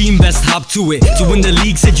up your team, best hop to it. To win the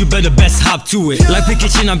league, said you better best hop to it. Like the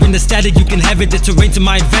kitchen, I'm in the static, you can have it. The terrain to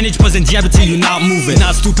my advantage, buzzing jab it till you not moving.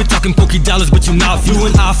 Not stupid, talking pokey dollars, but you not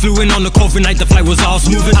fluent. I flew in on the COVID night, the flight was all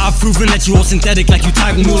smoothing. I've proven that you all synthetic, like you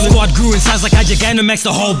type noodling. Squad grew in size like I Gigantamax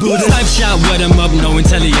the whole building. Type shot, wet him up, no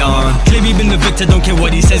intellion. Claim he been the victor, don't care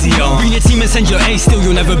what he says he on. Bring your team and send your A, still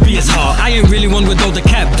you'll never be as hard. I ain't really one with all the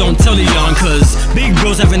cap, don't tell Leon. Cause big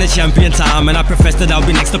bros having a champion time, and I profess that I'll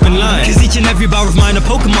be next up in line. Cause each and every bar of mine a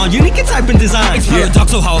Pokemon, unique in type and design. It's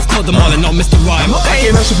paradoxal how I've caught them all and not Mr. Rhyme. I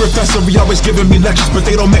ain't a professor, we always giving me lectures, but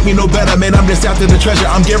they don't make me no better, man. I'm just after the treasure.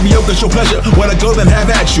 I'm karaoke, show pleasure. When I go, then have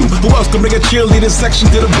at you. Who else can bring a cheerleader section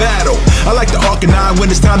to the battle? I like the Arcanine when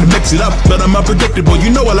it's time to mix it up, but I'm unpredictable.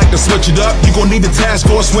 You know I like to switch it up. You gon' need the task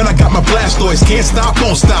force when I got my Blastoise. Can't stop,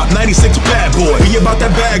 won't stop. 96 bad boy. Be about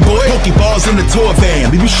that bad boy. Pokeballs in the tour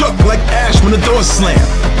van. Leave you shook like Ash when the doors slam.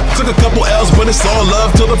 Took a couple L's, but it's all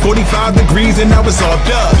love till the 45 degrees, and now it's all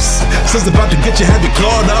dubs. Since about to get you, have you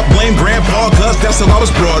clawed up. Blame grandpa, cause that's how I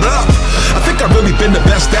was brought up. I think I've really been the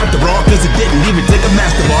best after all, cause it didn't even take a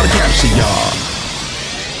master ball to capture y'all.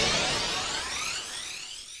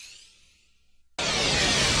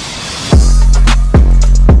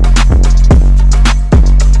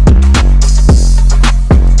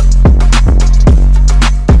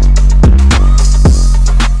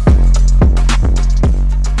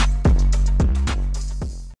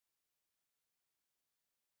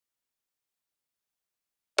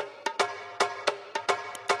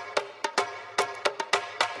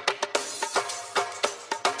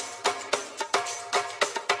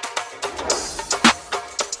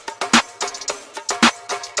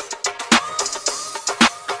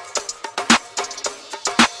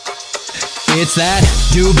 It's that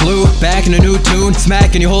dude blue, back in a new tune.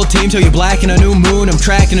 Smacking your whole team till you're black in a new moon. I'm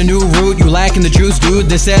tracking a new route, you lacking the juice, dude.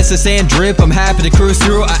 This SS and drip, I'm happy to cruise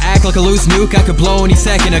through. I act like a loose nuke, I could blow any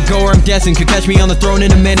second. A goer, I'm guessing, could catch me on the throne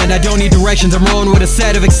in a minute. I don't need directions, I'm rolling with a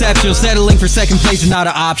set of exceptions. Settling for second place is not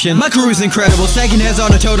an option. My crew is incredible, second heads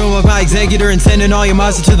on a totem of my executor. And sending all your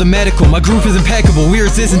Mazda to the medical. My group is impeccable, we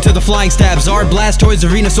resistant to the flying stabs. Our Blastoise,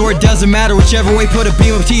 Venusaur, it doesn't matter. Whichever way, put a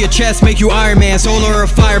beam up to your chest. Make you Iron Man, solar or a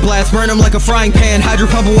fire blast. Burn them like a frying pan. Hydro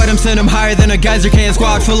pump a wet them, send them higher than a geyser can.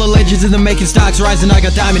 Squad full of legends and the making stocks rising. I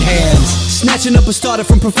got diamond hands. Snatching up a starter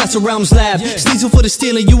from Professor Realm's lab. Sneasel for the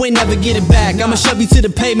stealing, you ain't never get it back. I'ma shove you to the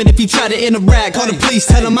pavement if you try to interact. Call the police,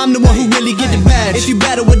 tell them I'm the one who really get the badge. If you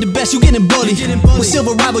battle with the best, you getting bullied. With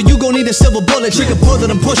silver rival, you gon' need a silver bullet. Trigger pull that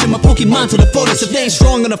I'm pushing my Pokemon to the fullest. If they ain't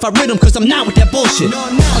strong enough, I rid them, cause I'm not with that bullshit.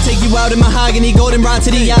 I'll take you out in mahogany, golden rod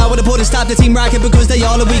to the eye. With a put to stop the team rocket because they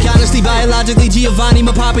all are weak. Honestly, biologically, Giovanni,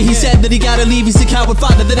 my papa, he said that he got gotta leave. He's a coward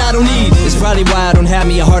father that I don't need. It's probably why I don't have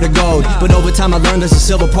me a heart of gold, but over time I learned there's a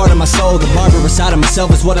silver part of my soul. The barbarous side of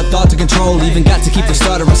myself is what I thought to control. Even got to keep the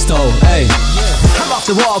starter I stole. Hey, I'm off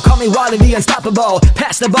the wall, call me Wally the Unstoppable.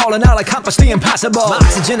 Pass the ball and I'll accomplish the impossible. My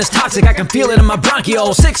oxygen is toxic, I can feel it in my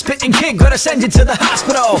bronchioles. 6-pitting kid, gotta send you to the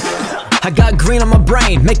hospital. I got green on my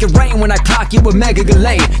brain, make it rain when I clock you with Mega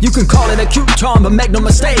Galate. You can call it a cute charm, but make no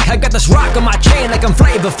mistake, I got this rock on my chain like I'm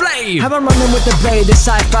Flavor Flav. I'm running with the blade, the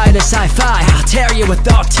sci-fi, the sci-fi. I'll tear you with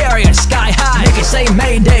Arteria, sky high. Make it say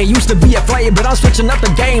Mayday, used to be afraid, but I'm switching up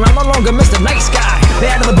the game. I'm no longer Mr. Nice Guy.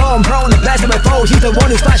 Bad of the bone, prone to blast my foes. He's the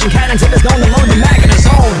one who's flashing cannons and is known to load the mag in his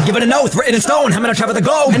own. Give it an oath, written in stone, I'm gonna travel the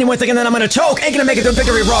globe. Anyone thinking that I'm gonna choke, ain't gonna make it through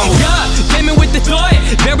victory road. Yeah, came in with the thought.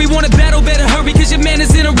 Barry wanna battle, better hurry, cause your man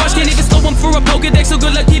is in a rush. Can't even slow him for a Pokedex, so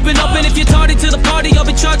good luck keeping up. And if you're tardy to the party, I'll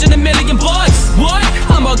be charging $1 million. What?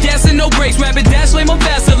 I'm all gas and no brakes, rapid dash, lame on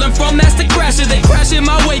faster. Learn from Master Crasher, they crash in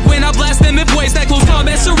my wake when I blast them in ways that close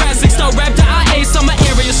combat Jurassic. Start rap to I ace on my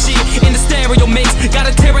area shit in the stereo mix. Got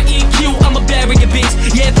a terror EQ, I'm a barrier bitch.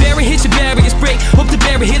 Yeah, Barry hits your barriers break. Hope the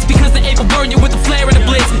Barry hits because the ape will burn you with the flare and the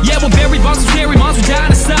blitz. Yeah, well Barry bombs will carry moms with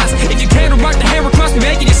giant size. If you can't rock the hair across me,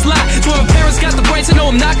 making you slide. So my parents got the brains to know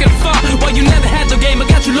I'm not gonna fall. Well, you never had the game, I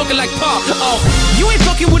got you looking like Paul. Oh, You ain't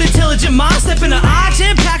fucking with intelligent minds. Step in the eye,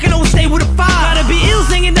 jam pack and stay with a fire. Gotta be ill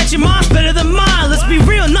thinking that your mind's better than mine. Let's be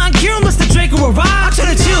real, nothing cure unless the Draco arrive. I'm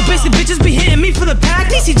tryna chill, basic bitches be hitting me for the pack.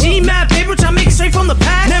 DCG, mad paper, try make it straight from the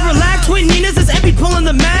pack. Never lack, twin Ninas, it's empty pulling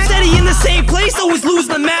the match. Steady in the same place, always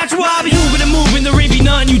losing the match. While I be moving and moving, there ain't be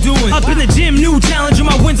nothing you doing. Up in the gym, new challenge, and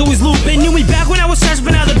my wins always looping. Knew me back when I was fresh,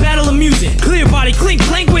 but now the battle of music. Clear body, clink,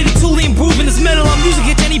 clank, way the toolie improving. This metal on music,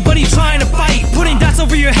 hit anybody trying to fight. Putting dots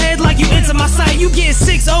over your head like you into my sight. You getting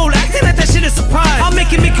 6 old, acting like that shit is surprise. I'll make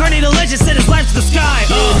him incarnate a legend, set his life to the sky.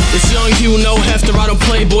 It's young Hugh, no hefter, I don't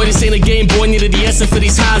play boy. This ain't a game boy, needed the essence for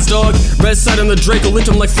these highs, dog. Red side on the Draco, lit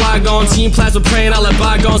them like Flygon. Team plasma praying, I let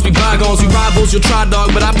bygones be bygones. We rivals, you'll try,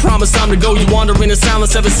 dog, but I promise I'm to go. You wandering in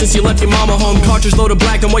silence ever since you left your mama home. Cartridge loaded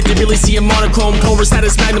black and white, they really see a monochrome. Cobras had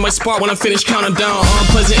his magnum, my spark when I finish counting down.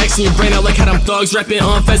 Unpleasant X in your brain, I like how them thugs reppin'.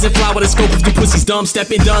 Pheasant fly with a scope if you pussies dumb.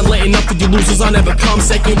 Stepping done, letting up for you losers, I'll never come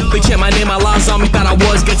second. They chant my name, my lies on me, thought I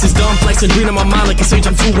was. Gets his dumb flex and green on my mind like a sage,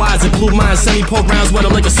 I'm too wise. And blue minds, semi-poke rounds, wet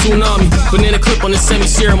 'em like a tsunami. Banana clip on the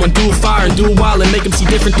semi-serum, when do fire and do wild and make him see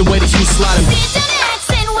different the way that you slide him.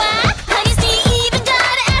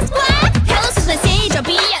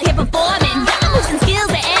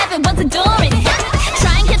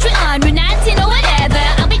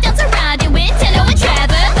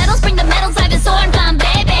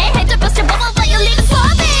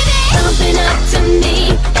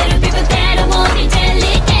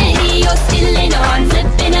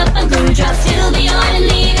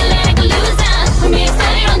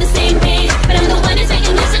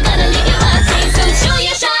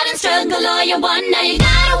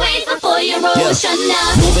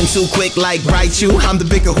 Moving too quick like Breeton. I'm the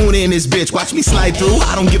big kahuna in this bitch, watch me slide through.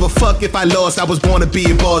 I don't give a fuck if I lost, I was born to be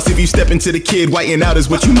a boss. If you step into the kid, whiting out is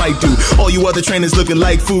what you might do. All you other trainers looking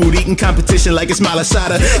like food, eating competition like it's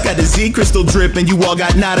malasada. Got the Z crystal drip and you all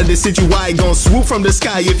got nada. This situation gon' swoop from the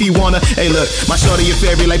sky if you wanna. Hey look, my shorty a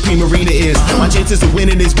fairy like P Marina is. My chances of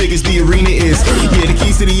winning as big as the arena is. Yeah, the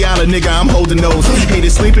keys to the island, nigga, I'm holding those.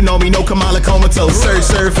 Haters sleeping on me, no Kamala comatose. Surf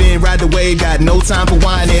surfing, ride the wave, got no time for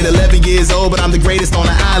whining. 11 years old, but I'm the greatest on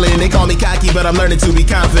the island. They call me cocky, but I'm learning to be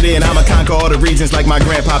confident. I'ma conquer all the regions like my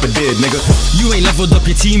grandpapa did, nigga. You ain't leveled up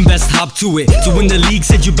your team, best hop to it. To win the league,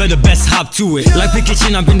 said you better best hop to it. Like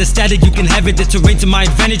Pikachu, I'm in the static, you can have it. The terrain to my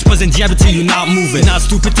advantage, buzzing jab it till you not moving. Not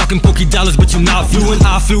stupid, talking pokey dollars, but you not fluent.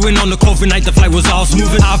 I flew in on the COVID night, the flight was all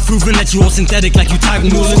smoothing. I've proven that you all synthetic, like you type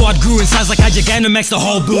noodling. Squad grew in size like I Gigantamax, the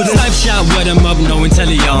whole building. Type shot, wet him up, no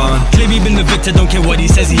intellion. Claim he been the victor, don't care what he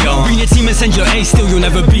says he on. Bring your team and send your A, still you'll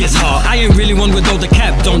never be as hard. I ain't really one with all the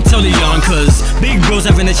cap, don't tell Leon. Cause big bros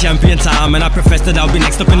having a champion time, and I profess that I'll be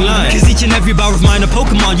next up in line. Cause each and every bar of mine a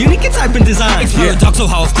Pokemon, unique in type and design. Paradox, so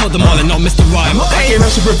how I've caught them all and not Mr. Rhyme. I ain't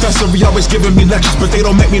a professor, he always giving me lectures, but they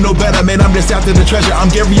don't make me no better, man. I'm just after the treasure. I'm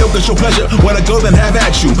Gary Yoga, show pleasure. When I go, then have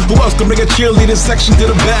at you. Who else can bring a cheerleader section to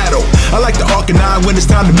the battle? I like the Arcanine when it's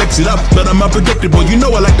time to mix it up, but I'm unpredictable. You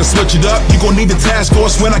know I like to switch it up. You gon' need the task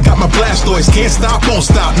force when I got my Blastoise. Can't stop, won't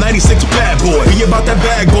stop. 96 bad boy. Be about that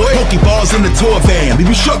bag, boy. Pokeballs in the tour van. Leave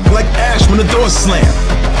you shook like Ash when the doors slam.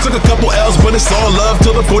 Took a couple L's, but it's all love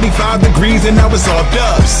till the 45 degrees, and now it's all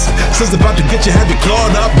dubs. Since about to get you, have you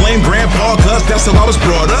clawed up. Blame grandpa, cuz that's how I was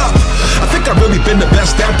brought up. I think I've really been the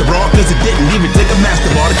best after all, cause it didn't even take a master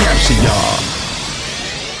ball to capture y'all.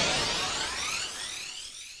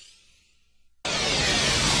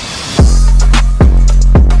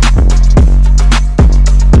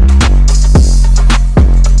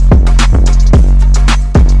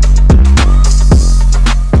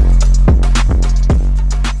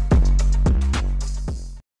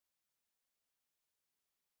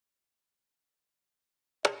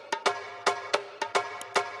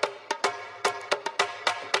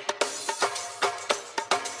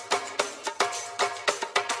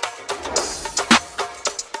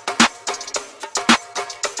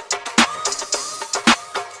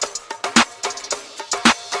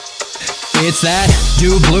 It's that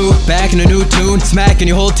dude blue, back in a new tune, smacking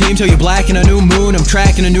your whole team till you're black in a new moon. I'm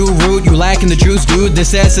tracking a new route, you lacking the juice, dude.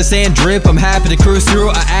 This SSN drip, I'm happy to cruise through.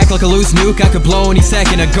 I act like a loose nuke, I could blow any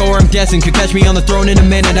second. A goer, I'm guessing, could catch me on the throne in a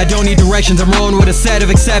minute. I don't need directions, I'm rolling with a set of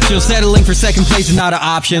exceptions. Settling for second place is not an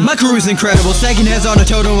option. My crew is incredible, second heads on a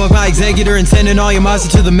totem of my executor and sending all your Mazda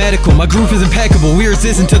to the medical. My groove is impeccable, we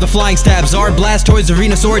resistant to the flying stabs. Zard, Blastoise, or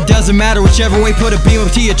Venusaur, it doesn't matter. Whichever way, put a beam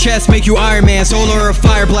up to your chest, make you Iron Man. Solar or a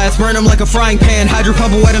fire blast, burn them like a frying pan. Hydro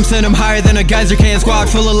pump wet them, send them higher than a geyser can. Squad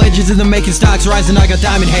full of legends in the making, stocks rising, I got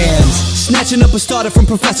diamond hands. Snatching up a starter from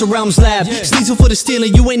Professor Realm's lab. Sneasel for the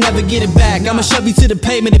stealing, you ain't never get it back. I'ma shove you to the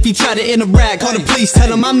pavement if you try to interact. Call the police, tell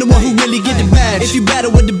them I'm the one who really get the badge. If you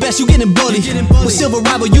battle with the best, you getting bullied. With silver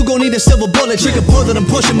rival, you gon' need a silver bullet. Trigger pull that I'm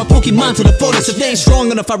pushing my Pokemon to the fullest. If they ain't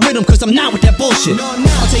strong enough, I rid them, cause I'm not with that bullshit.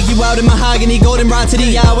 I'll take you out in mahogany, golden rod to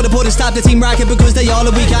the eye. Would've put a stop to Team Rocket because they all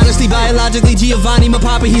are weak. Honestly, biologically, Giovanni, my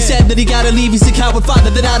papa, he said that he gotta leave. He's a coward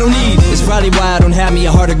father that I don't need. It's probably why I don't have me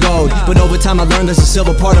a heart of gold, but over time I learned there's a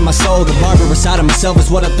silver part of my soul. The barbarous side of myself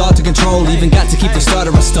is what I thought to control. Even got to keep the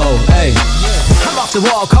starter I stole. Hey, I'm off the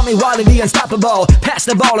wall, call me Wally the Unstoppable. Pass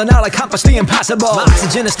the ball and I'll accomplish the impossible. My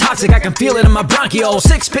oxygen is toxic, I can feel it in my bronchioles.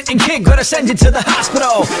 6-pitting kid, gotta send you to the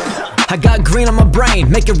hospital. I got green on my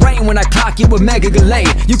brain, make it rain when I clock you with Mega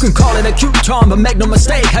Galate. You can call it a cute charm, but make no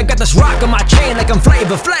mistake, I got this rock on my chain like I'm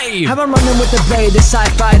Flavor Flav. Have I'm running with the blade, this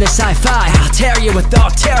sci-fi, this sci-fi. I'll tear you with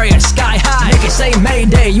dog terrier, sky high. Make it say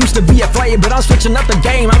Mayday, used to be afraid, but I'm switching up the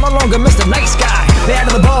game. I'm no longer Mr. Nice Guy. Bad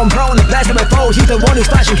to the bone, prone to blast my foes. He's the one who's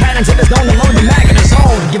flashing cannons and is known to load the mag in his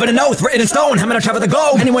own. Give it an oath, written in stone, I'm gonna travel the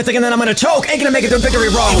globe. Anyone thinking that I'm gonna choke, ain't gonna make it through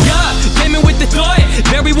victory road. Yeah, came in with the thought.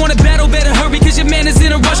 Barry wanna battle, better hurry, cause your man is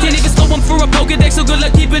in a rush. Can't even slow him for a Pokedex, so good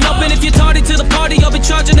luck keeping up. And if you're tardy to the party, I'll be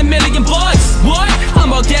charging $1 million. What?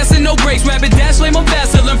 I'm all gas and no brakes, rapid dash, lame on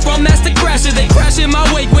fast. Learn from Master Crasher, they crash in my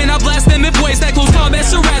wake when I blast them in ways. That goes combat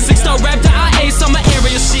Jurassic, start rap to IA, some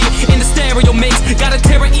area shit in the stereo mix. Got a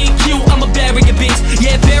terror EQ, I'm a barrier bitch.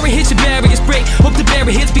 Yeah, Barry hits your barriers break. Hope the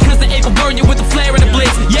Barry hits because the ape will burn you with a flare and a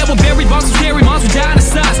blitz. Yeah, when Barry bombs will carry moms will die in the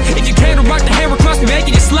size. If you care to rock the hair across me,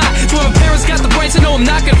 making you slide. So my parents got the brains to know I'm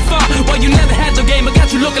not gonna fall. Well, you never had the game, I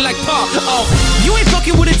got you looking like Paul. Oh, You ain't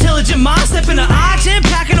fucking with intelligent minds. Step in the eye, jam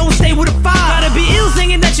packing, don't stay with a fire. Gotta be ill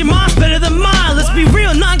thinking that your mind's better than mine. Let's be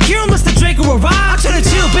real, non-cure unless the Draco arrive. I try to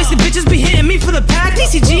chill, basic bitches be hitting me for the pack.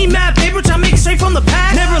 DCG, mad paper, try to make it straight from the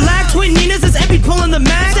pack. Never lag, twin Ninas, it's empty pulling the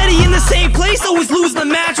mag. Steady in the same place, always lose the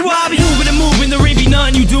match. Well, I be moving and moving, there ain't be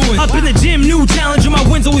nothing you doing. Up in the gym, new challenger, my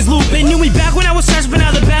wins always looping. Knew me back when I was fresh, but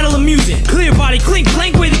now the battle of music. Clear body, clink,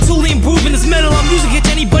 clank, way the toolie improving. This metal on music hits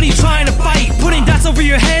anybody trying to fight. Putting dots over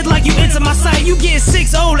your head like you enter my sight. You getting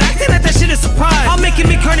 6 old, acting like that shit is surprise. I'll make him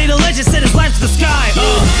incarnate a legend, set his life to the sky.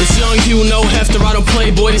 This young Hugh, no hefter, I don't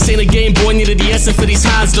play, boy. This ain't a game, boy. Needed the essence for these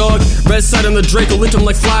highs, dog. Red side on the Draco, lift them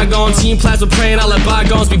like Flygon. Team plasma praying, I let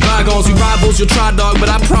bygones be bygones. We rivals, you'll try, dog, but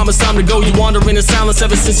I promise time to go. You wandering in silence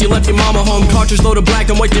ever since you left your mama home. Cartridge loaded black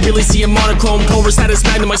and white, they really see a monochrome. Cobra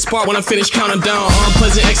satisfied in my spot when I finish counting down.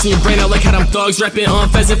 Unpleasant X in your brain, I like how them thugs reppin'.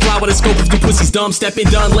 Pheasant fly with a scope if you pussies dumb. Stepping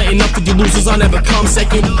done, letting up for you losers, I'll never come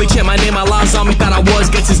second. They chant my name, my lies on me, thought I was.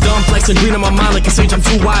 Gets his dumb flexing, green on my mind like a sage, I'm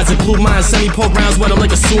too wise. And blue mind, semi-poke rounds, wet 'em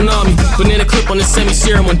like a tsunami. Banana clip on the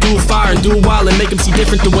semi-serum when do fire and do wild and make them see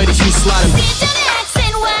different the way that you slide 'em.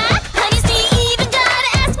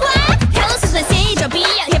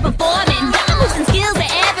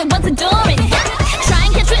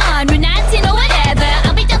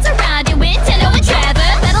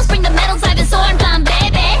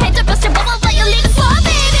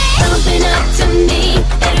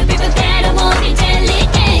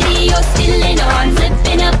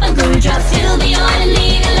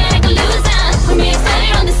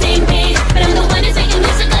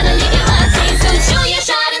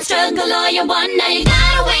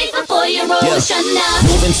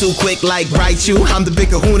 Moving too quick like Raichu, I'm the big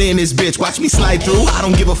kahuna in this bitch, watch me slide through. I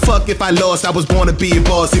don't give a fuck if I lost, I was born to be a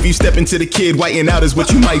boss. If you step into the kid, whiting out is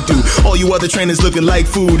what you might do. All you other trainers looking like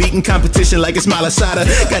food, eating competition like it's malasada.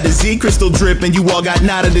 Got the Z crystal drip and you all got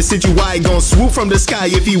nada. This shit you wide gon' swoop from the sky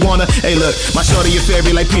if you wanna. Hey look, my shorty a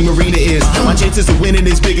fairy like P Marina is. My chances of winning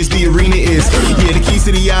as big as the arena is. Yeah, the keys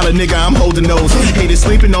to the island, nigga, I'm holding those. Haters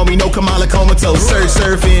sleeping on me, no Kamala comatose. Surf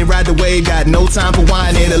surfing, ride the wave, got no time for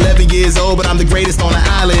whining. 11 years old, but I'm the greatest on the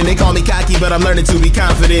island. island. They call me cocky, but I'm learning to be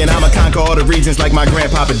confident. I'ma conquer all the regions like my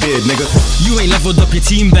grandpapa did, nigga. You ain't leveled up your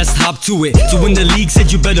team, best hop to it. To win the league,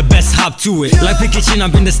 said you better best hop to it. Like Pikachu,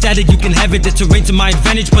 I'm in the static, you can have it. The terrain to my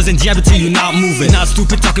advantage, buzzing jab it till you not moving. Not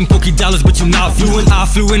stupid, talking pokey dollars, but you not fluent. I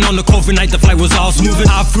flew in on the COVID night, the flight was all smoothing.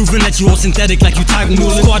 I've proven that you all synthetic, like you type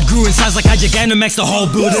noodling. Squad grew in size like I Gigantamax the whole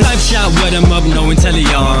building. Type shot, wet him up, no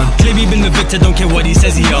intellion. Claim he been the victor, don't care what he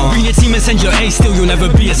says he on. Bring your team and send your A, still you'll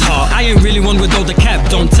never be as hard. I ain't really one with all the cap,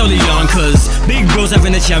 don't tell Leon. Cause big bros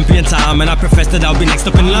having a champion time, and I profess that I'll be next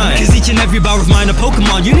up in line. Cause each and every bar of mine a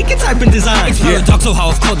Pokemon, unique in type and design. Paradox, so how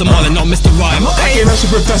I've caught them all and not Mr. Rhyme. I can't answer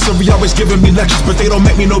professor, he always giving me lectures, but they don't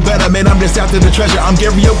make me no better, man. I'm just after the treasure. I'm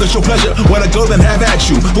karaoke, show pleasure. When I go, then have at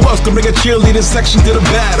you. Who else can bring a cheerleader section to the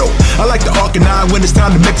battle? I like the Arcanine when it's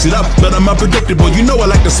time to mix it up, but I'm unpredictable. You know I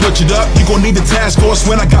like to switch it up. You gon' need the task force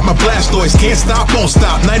when I got my Blastoise. Can't stop, won't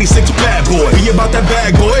stop. 96 bad boy. Be about that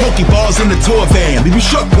bag, boy. Pokeballs in the tour van. Leave you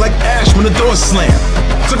shook like Ash when the door slam.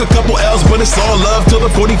 Took a couple L's, but it's all love till the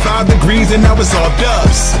 45 degrees, and now it's all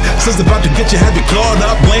dubs. Since about to get you, have you clawed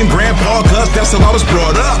up. Blame grandpa, cuz that's how I was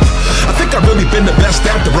brought up. I think I've really been the best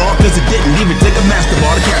after all, cause it didn't even take a master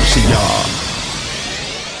ball to capture y'all.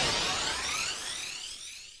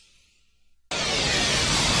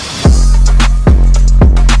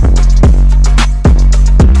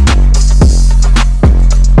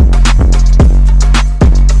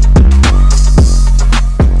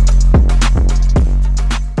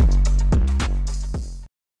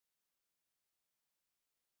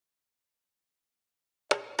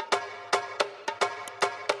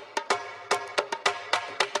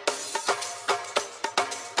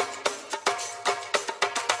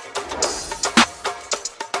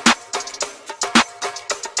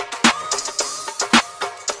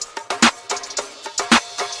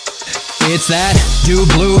 It's that dude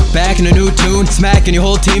blue, back in a new tune. Smacking your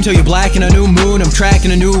whole team till you're black in a new moon. I'm tracking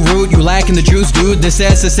a new route, you lacking the juice, dude. This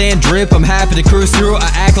SS and drip, I'm happy to cruise through. I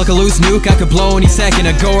act like a loose nuke, I could blow any second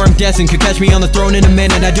ago. I'm guessing, could catch me on the throne in a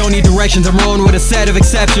minute. I don't need directions, I'm rolling with a set of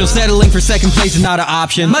exceptions. Settling for second place is not an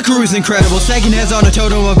option. My crew is incredible, second heads on a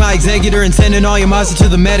totem of my executor, and sending all your Mazda to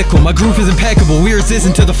the medical. My group is impeccable, we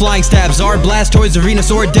resistant to the flying stabs. Our Blastoise, or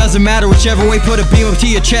Venusaur, doesn't matter. Whichever way, put a beam up to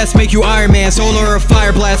your chest, make you Iron Man. Solar or a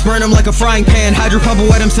fire blast, burn them like a frying pan. Hydro pump a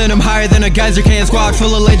wet 'em, send 'em higher than a geyser can. Squad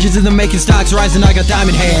full of legends and the making stocks rising, I got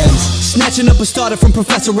diamond hands. Snatching up a starter from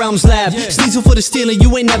Professor Realm's lab. Steezel for the stealing,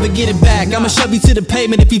 you ain't never get it back. I'ma shove you to the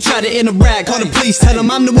pavement if you try to interact. Call the police, tell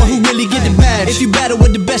them I'm the one who really get the badge. If you battle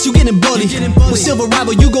with the best, you getting bullied. With silver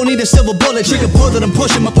rival, you gon' need a silver bullet. Trigger pull that I'm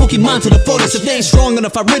pushing my Pokemon to the fullest. If they ain't strong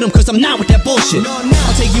enough, I rid them, cause I'm not with that bullshit.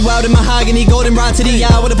 I'll take you out in mahogany, golden rod to the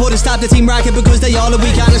eye. With a put to stop the team rocket because they all are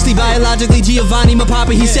weak. Honestly, biologically, Giovanni, my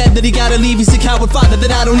papa, he said that he gotta leave. He's a coward father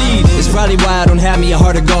that I don't need. It's probably why I don't have me a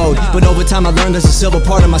heart of gold, but over time I learned there's a silver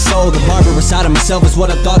part of my soul. The barbarous side of myself is what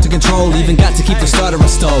I thought to control. Even got to keep the starter I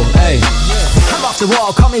stole. Hey, I'm off the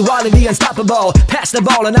wall, call me Wally the Unstoppable. Pass the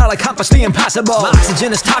ball and I'll accomplish the impossible. My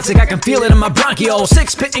oxygen is toxic, I can feel it in my bronchioles.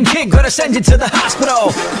 6-pitching kick, gonna send you to the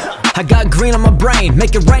hospital. I got green on my brain,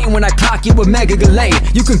 make it rain when I clock you with Mega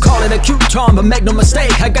Gallade. You can call it a cute charm, but make no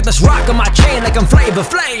mistake, I got this rock on my chain like I'm Flavor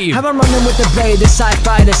Flav. I'm running with the bay, this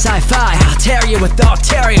sci-fi, this sci-fi. I'll tear you with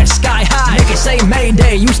Altaria, sky high. Make it say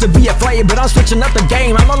Mayday, used to be afraid, but I'm switching up the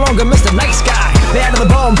game. I'm no longer Mr. Nice Guy. Bad of the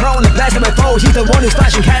bone, prone to blast my foes. He's the one who's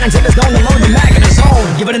flashing cannons in his zone, alone the mag in his zone.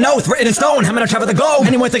 Give it an oath, written in stone. I'm gonna travel the globe.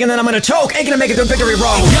 Anyone thinking that I'm gonna choke ain't gonna make it through victory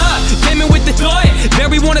road. Yeah, came in with the thought.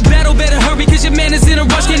 Barry wanna battle, better hurry, cause your man is in a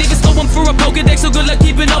rush. Can't even slow him for a Pokedex, so good luck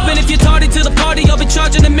keeping up. And if you're tardy to the party, I'll be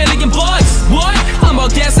charging $1 million. What? I'm all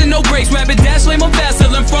gas and no brakes, rapid dash, flame on fast.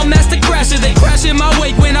 Learn from Master Crasher, they crash in my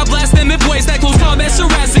wake when I blast them in place. That close combat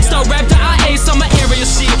Jurassic, start rap to IA, on my area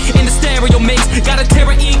shit. In the stereo mix, got a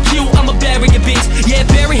Terra EQ, I'm a barrier bitch. Yeah,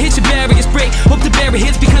 Barry hits your barriers break. Hope the Barry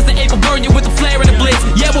hits because the ape will burn you with a flare and a blitz.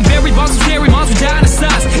 Yeah, when Barry bombs with scary moms, we die in the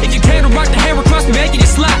size. If you care to rock the hair across me, making you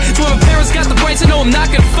slide. So my parents got the brains to know I'm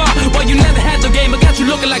not gonna fall. While you never had the game, I got you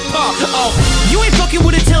looking like Paul. Oh, You ain't fucking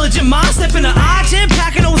with intelligent minds. Step in the eye, jam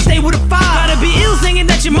packing, always stay with a fire. Gotta be ill thinking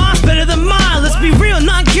that your mind's better than mine. Let's be real,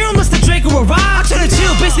 not cure unless the Draco arrive. I try to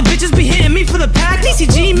chill, basic bitches be hitting me for the pack.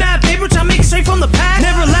 DCG, mad paper, try to make it straight from the pack.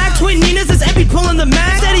 Never lag, twin Ninas, as MP pulling the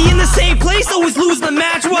mag. Steady in the same place, always losing the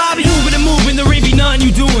match. While I be moving and moving, there ain't be nothing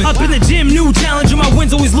you doing. Up in the gym, new challenge, my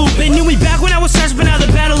wins always looping. Knew me back when I was fresh, but now the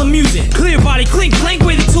battle of music. Clear body, clink, clank,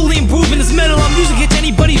 way the toolie improving. This metal I'm using gets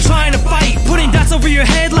anybody trying to fight. Putting dots over your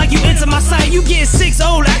head like you into my sight. You getting 6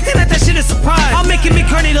 old, acting like that shit is surprise. I'll make him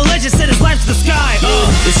incarnate a legend, set his life to the sky.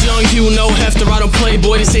 It's young, you know, after I don't play,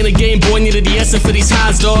 boy. This ain't a game, boy. Neither the essence for these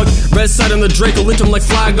highs, dog. Red side on the Draco, lit them like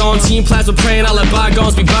Flygon. Team plasma praying, I let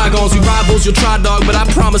bygones be bygones. We rivals, you'll try, dog, but I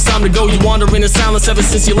promise time to go. You wandering in silence ever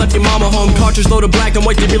since you left your mama home. Cartridge loaded black and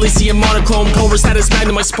white, they really see a monochrome. Cobras had a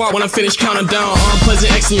magnum, my spark when I finish counting down.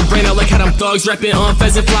 Unpleasant X in your brain, I like how them thugs reppin'.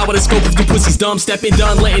 Pheasant fly with a scope if you pussies dumb. Stepping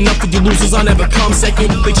done, letting up for you losers, I'll never come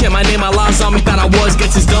second. They chant my name, my lies on me, thought I was.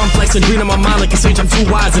 Gets his dumb flexing, green on my mind like a sage, I'm too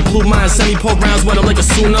wise. And blue minds, semi-poke rounds, weather like a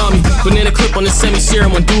tsunami. Banana clip on the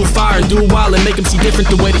semi-serum, when do fire and do wild and make them see different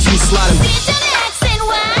the way that you slide him.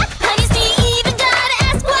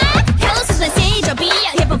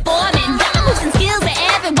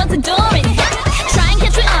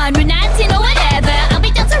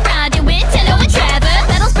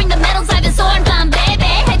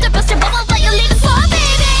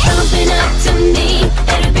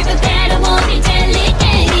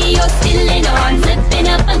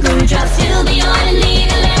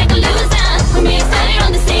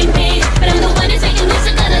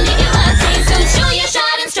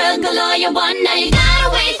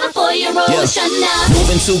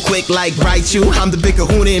 Moving too quick like Breeton. I'm the big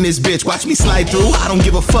kahuna in this bitch, watch me slide through. I don't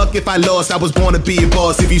give a fuck if I lost, I was born to be a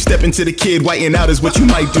boss. If you step into the kid, whiting out is what you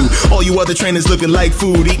might do. All you other trainers looking like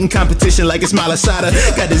food, eating competition like it's malasada.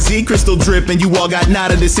 Got the Z crystal drip and you all got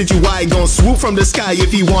nada. This shit you wide gon' swoop from the sky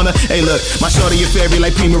if you wanna. Hey look, my shorty a fairy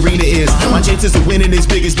like P Marina is. My chances of winning as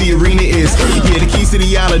big as the arena is. Yeah, the keys to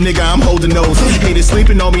the island, nigga, I'm holding those. Haters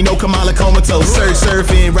sleeping on me, no Kamala comatose. Surf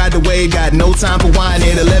surfing, ride the wave, got no time for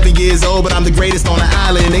whining. 11 years old, but I'm the greatest on the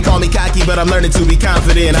island. They call me cocky, but I'm learning to be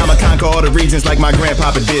confident. I'ma conquer all the regions like my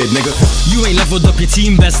grandpapa did, nigga. You ain't leveled up your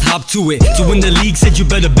team, best hop to it. To win the league, said you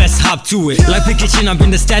better best hop to it. Like the kitchen, I'm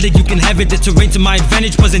in the static, you can have it. The terrain to my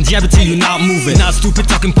advantage, buzzing jab it till you not moving. Not stupid,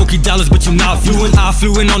 talking pokey dollars, but you not fluent. I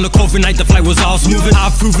flew in on the COVID night, the flight was all smoothing.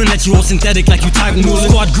 I've proven that you all synthetic, like you type noodling.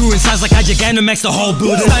 Squad grew in size like I Gigantamax, the whole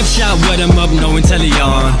building. Type shot, wet him up, no intellion.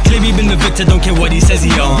 Claim he been the victor, don't care what he says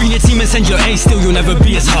he on. Bring your team and send your A, still you'll never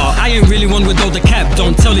be as hard. I ain't really one with all the cap,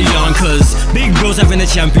 don't tell Leon. Cause big bros having a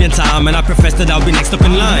champion time, and I profess that I'll be next up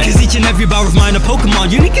in line. Cause each and every bar of mine a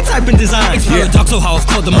Pokemon, unique in type and design. It's paradoxal how I've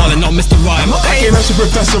caught them all and not Mr. Rhyme. Hey, and that's a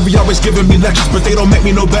professor, we always giving me lectures, but they don't make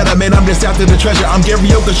me no better, man, I'm just after the treasure. I'm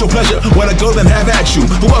karaoke, show pleasure, when I go then have at you.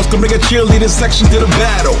 Who else can bring a cheerleader section to the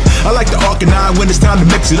battle? I like the Arcanine when it's time to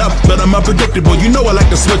mix it up, but I'm unpredictable, you know I like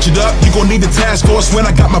to switch it up. You gon' need the task force when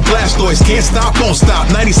I got my Blastoise. Can't stop, won't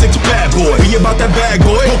stop, 96 bad boy. Be about that bag,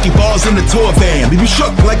 boy. Pokeballs in the tour van, leave you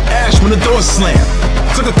shook like Ash when the doors slam.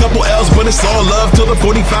 Took a couple L's, but it's all love till the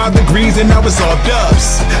 45 degrees, and now it's all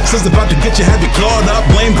dubs. Since about to get you, have you clawed up.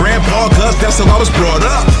 Blame grandpa, cause that's how I was brought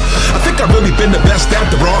up. I think I've really been the best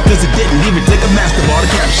after all, cause it didn't even take a master ball to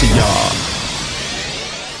capture y'all.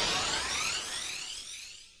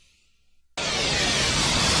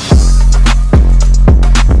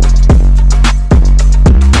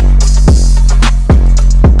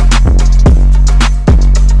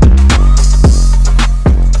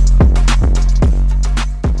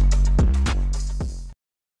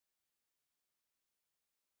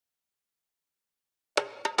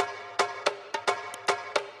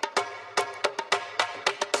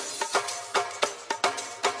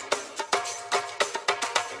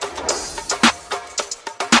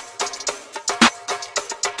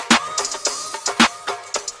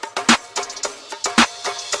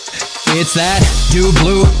 It's that dude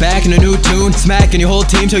blue, back in a new tune. Smacking your whole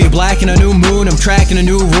team till you're black in a new moon. I'm tracking a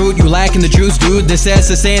new route, you lacking the juice, dude. This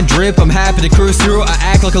SS and drip, I'm happy to cruise through. I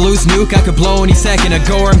act like a loose nuke, I could blow any second. A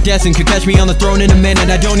goer, I'm guessing, could catch me on the throne in a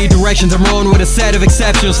minute. I don't need directions, I'm rolling with a set of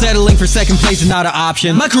exceptions. Settling for second place is not an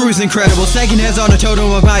option. My crew is incredible, second heads on a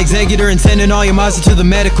totem of my executor. And sending all your Mazda to the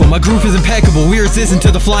medical. My group is impeccable, we're resistant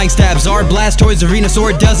to the flying stabs. Zard, Blastoise,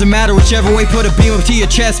 Venusaur, doesn't matter. Whichever way, put a beam up to your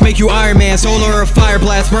chest, make you Iron Man. Solar or a fire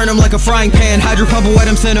blast, burn them like a frying pan. Hydro pump wet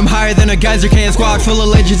them, send them higher than a geyser can. Squad full of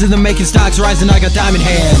legends and the making stocks rising, I got diamond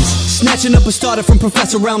hands. Snatching up a starter from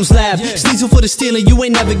Professor Realm's lab. Steezel for the stealing, you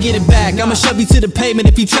ain't never get it back. I'ma shove you to the pavement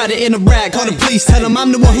if you try to interact. Call the police, tell them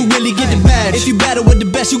I'm the one who really get it bad. If you battle with the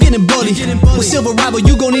best, you getting bullied. With silver rival,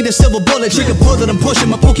 you gon' need a silver bullet. Trigger pull that I'm pushing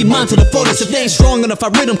my Pokemon to the fullest. If they ain't strong enough, I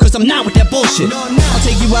rid them, cause I'm not with that bullshit. I'll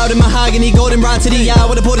take you out in mahogany, golden rod to the eye.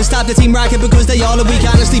 With a put to stop the team rocket because they all are weak.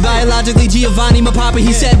 Honestly, biologically, Giovanni, my papa,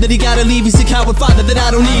 he said that he got gotta leave. He's a coward father that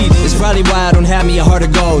I don't need. It's probably why I don't have me a heart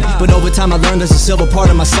of gold, but over time I learned there's a silver part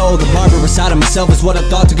of my soul. The barbarous side of myself is what I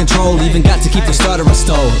thought to control. Even got to keep the starter I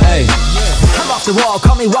stole. Hey, I'm off the wall,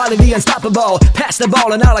 call me Wally the Unstoppable. Pass the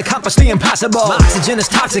ball and I'll accomplish the impossible. My oxygen is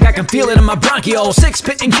toxic, I can feel it in my bronchioles.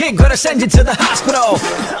 6-pitching kid, gotta send you to the hospital.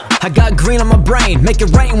 I got green on my brain, make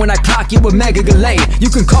it rain when I clock you with Mega Galate. You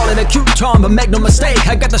can call it a cute charm, but make no mistake,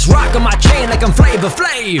 I got this rock on my chain like I'm Flavor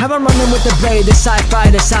Flav. Have I'm running with the blade, the sci-fi,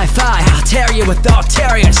 the sci-fi. I'll tear you with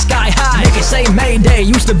Arteria, sky high. Make it say Mayday,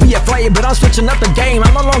 used to be afraid, but I'm switching up the game.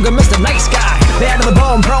 I'm no longer Mr. Nice Guy. Bad to the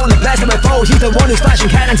bone, prone to blast my foes. He's the one who's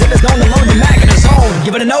flashing cannons and is known to load the mag in his own.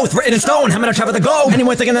 Give it an oath, written in stone, I'm gonna travel the globe.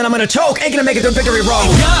 Anyone thinking that I'm gonna choke, ain't gonna make it through victory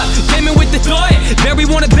road. Yeah, came in with the thought. Barry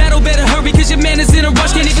wanna battle, better hurry, cause your man is in a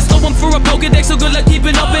rush. Can't even slow him for a Pokedex, so good luck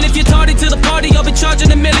keeping up. And if you're tardy to the party, I'll be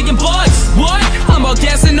charging $1 million bucks. What? I'm all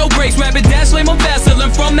gas and no brakes, rapid dash, flame on faster.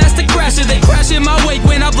 Learn from Master Crasher, they crash in my wake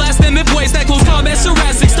when I blast them in ways that close combat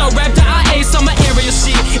Jurassic. Start rap to IA, some my area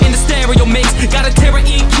shit in the stereo mix. Got a Terra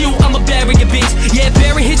EQ, I'm a barrier bitch. Yeah,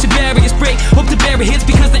 Barry hits your barriers break. Hope the Barry hits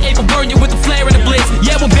because the ape will burn you with the flare and the blitz.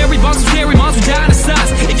 Yeah, well Barry boss was scary, moms will die in the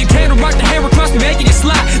size. If you can't rock the hair across me, making it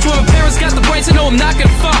slide. So my parents got the brains to know I'm not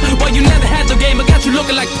gonna fall. Well, you never had the game, I got you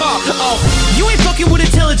looking like Paul. You ain't fucking with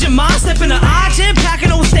intelligent minds. Step in the eye, jam pack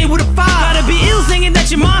and always stay with a fire. Gotta be ill thinking that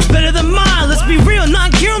your mind's better than mine. Let's be real,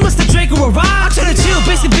 nothing cure unless the Draco arrive. I try to chill,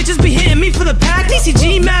 basic bitches be hitting me for the pack.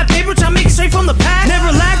 DCG, mad paper, try to make it straight from the pack.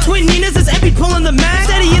 Never lack, twin Ninas, it's empty pulling the match.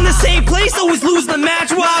 Steady in the same place, always losing the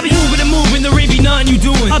match. While I be moving and moving, there ain't be nothing you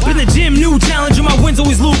doing. Up in the gym, new challenge, and my wins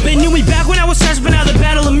always looping. Knew me back when I was fresh, but now the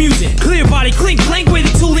battle of music. Clear body, clink, clank, way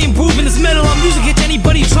the toolie improving. This metal on music, hit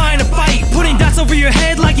anybody trying to fight. Putting dots over your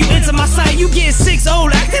head like you into my sight. You getting 6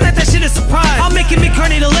 old, acting like that shit is surprise. I'll make him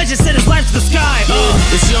incarnate a legend, set his life to the sky.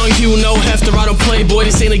 It's young Hugh, no hefter, I don't play, boy.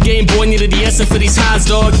 This ain't a game, boy. Needed the essence for these highs,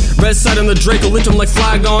 dog. Red side on the Draco, lift them like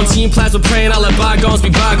Flygon. Team plasma praying, I'll let bygones be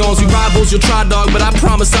bygones. We rivals, you'll try, dog, but I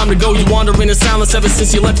promise I'm to go. You wandering in silence ever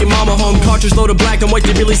since you left your mama home. Cartridge loaded black and white,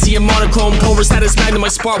 they really see a monochrome. Cobra status magnum, my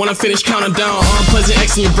spark when I finish counting down. Unpleasant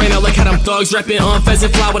X in your brain, I like how them thugs reppin'.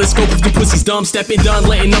 Pheasant fly with a scope if you pussies dumb. Stepping done,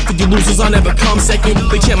 letting up for you losers, I'll never come second.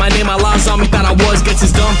 They kept my name, my lies on me, thought I was. Gets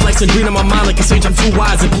his dumb flex and green on my mind like a sage, I'm too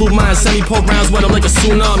wise. And blue mind, semi-poke rounds, wet up like a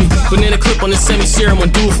tsunami. Banana clip on the semi-serum on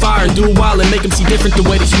dual fire and dual wild and make them see different the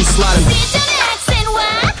way that you slide him.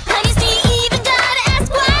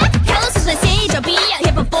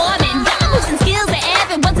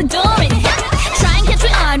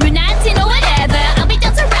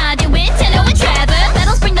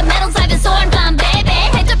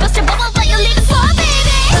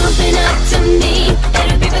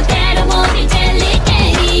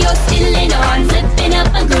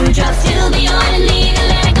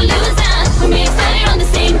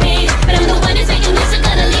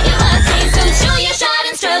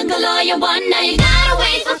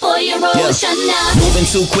 Moving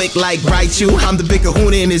too quick like Breeton. I'm the big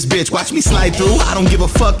kahuna in this bitch, watch me slide through. I don't give a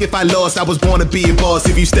fuck if I lost, I was born to be a boss.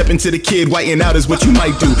 If you step into the kid, whiting out is what you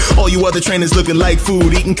might do. All you other trainers looking like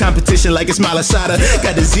food, eating competition like it's malasada.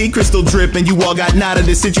 Got the Z crystal drip and you all got nada.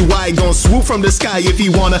 This sent you wide, gon' swoop from the sky if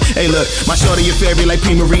you wanna. Hey look, my shorty a fairy like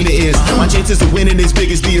P Marina is. My chances of winning as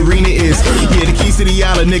big as the arena is. Yeah, the keys to the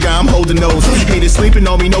island, nigga, I'm holding those. Haters sleeping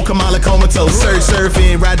on me, no Kamala comatose. Surf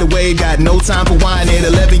surfing, ride the wave, got no time for whining.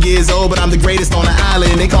 11 years old, but I'm the greatest on the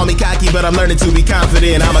island. They call me cocky, but I'm learning to be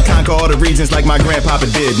confident. I'ma conquer all the regions like my grandpapa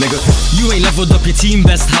did, nigga. You ain't leveled up your team,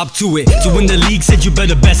 best hop to it. To win the league, said you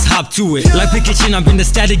better best hop to it. Like Pikachu, I've been the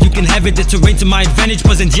static, you can have it. The terrain to my advantage,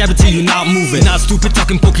 buzzing jab till you not moving. Not stupid,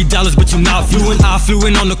 talking pokey dollars, but you not fluent. I flew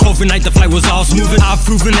in on the coffin night, the flight was all smoothing. I've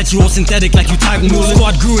proven that you all synthetic, like you type noodling.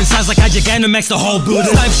 Squad grew in size like I Gigantamax, the whole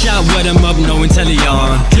building. Life shot, wet him up, no intellion.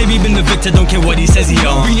 Claim he been the victor, don't care what he says he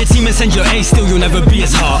on. Bring your team and send your A, still you'll never be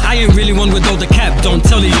as hard. I ain't really one with all the cap, don't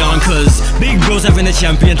tell Leon. Cause big bro's having a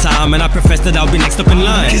champion time, and I profess that I'll be next up in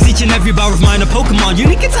line. Cause each and every bar of mine a Pokemon,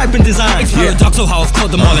 unique in type and design. Paradox, so how I've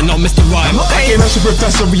caught them all and not Mr. Rhyme. I ain't a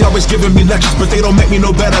professor, he always giving me lectures, but they don't make me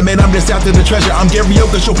no better, man. I'm just after the treasure. I'm Gary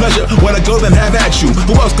Yoga, show pleasure. When I go, then have at you.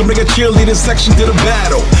 Who else can bring a cheerleading section to the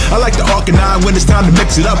battle? I like to organize when it's time to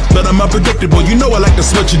mix it up, but I'm unpredictable. You know I like to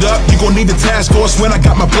switch it up. You gon' need the task force when I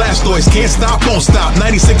got my Blastoise. Can't stop, won't stop.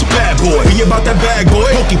 96 bad boy. Be about that bag,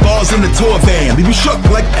 boy. Pokeballs in the tour van. Leave you shook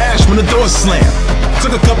like Ash when the doors slam.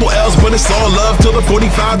 Took a couple L's, but it's all love till the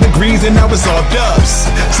 45 degrees, and now it's all dubs.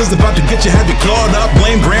 Since about to get you, have you clawed up.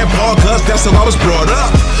 Blame grandpa, cuz that's how I was brought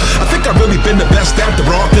up. I think I've really been the best after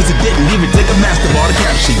all, cause it didn't even take a master ball to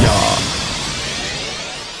capture y'all.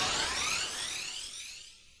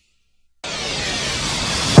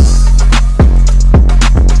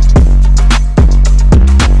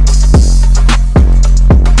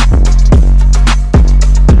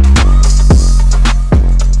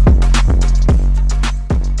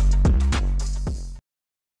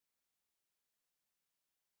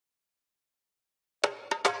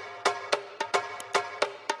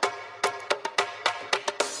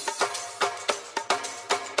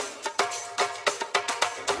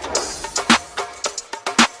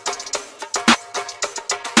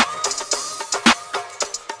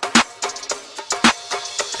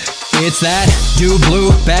 It's that dude blue,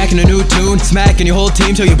 back in a new tune, smacking your whole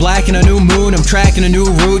team till you're black in a new moon. I'm tracking a new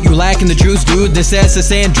route, you lacking the juice, dude. This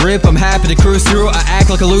SSN drip, I'm happy to cruise through. I act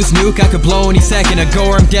like a loose nuke, I could blow any second. A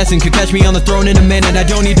goer, I'm guessing, could catch me on the throne in a minute. I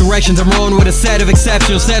don't need directions, I'm rolling with a set of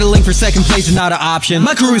exceptions. Settling for second place is not an option.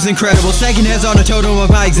 My crew is incredible, second heads on a totem of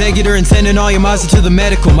my executor, and sending all your Mazda to the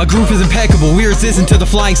medical. My group is impeccable, we resistant to the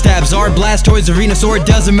flying stabs. Our blast toys, arena sword,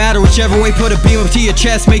 doesn't matter whichever way. Put a beam up to your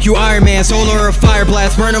chest, make you Iron Man. Solar or a fire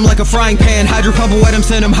blast, burn them like a frying pan. Hydro pump wet them,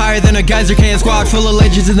 send them higher than a geyser can. Squad full of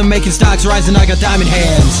legends in the making, stocks rising, I got diamond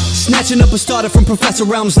hands. Snatching up a starter from Professor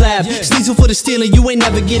Realm's lab. Sneasel for the stealing, you ain't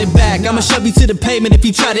never get it back. I'ma shove you to the pavement if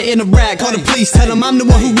you try to interact. Call the police, tell them I'm the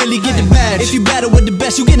one who really get the badge. If you battle with the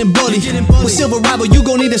best, you getting bullied. With silver rival, you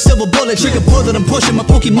gon' need a silver bullet. Trigger pull that I'm pushing my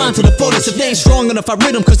Pokemon to the fullest. If they ain't strong enough, I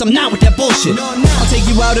rid them, cause I'm not with that bullshit. I'll take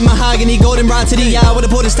you out in mahogany, golden rod to the eye.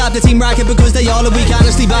 Would've put a stop to Team Rocket because they all are weak.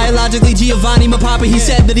 Honestly, biologically, Giovanni, my papa, he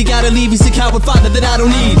said that he gotta leave. He's a coward father that I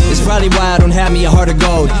don't need. It's probably why I don't have me a heart of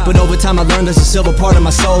gold, but over time I learned there's a silver part of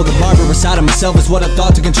my soul. The barbarous side of myself is what I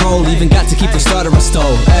thought to control. Even got to keep the starter I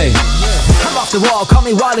stole. Hey, I'm off the wall, call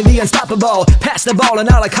me Wally the Unstoppable. Pass the ball and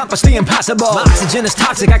I'll accomplish the impossible. My oxygen is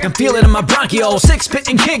toxic, I can feel it in my bronchioles.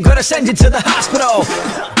 6-pitting kid, gotta send you to the hospital.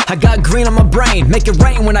 I got green on my brain, make it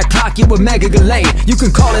rain when I clock you with Mega Gallade. You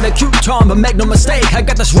can call it a cute charm, but make no mistake, I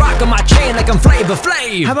got this rock on my chain like I'm Flavor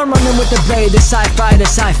Flav. Have I'm running with the blade, the sci-fi, the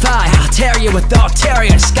sci-fi. I'll tear you with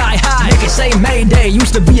Arteria, sky high. Make it say Mayday,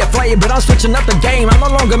 used to be afraid, but I'm switching up the game. I'm no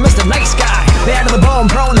longer Mr. Nice Guy. Bad to the bone,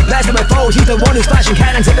 prone to blast my foes. He's the one who's flashing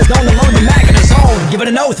cannons and is known to load the mag in his own. Give it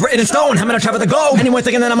an oath, written in stone, I'm gonna travel the globe. Anyone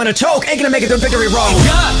thinking that I'm gonna choke, ain't gonna make it through victory road.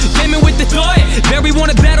 God, came in with the thought. Barry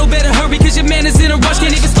wanna battle, better hurry, cause your man is in a rush.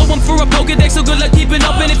 Can't even slow him for a Pokedex, so good luck keeping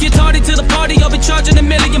up. And if you're tardy to the party, I'll be charging $1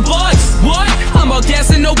 million. What? I'm all gas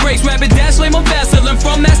and no brakes, rapid dash, lame on faster. Learn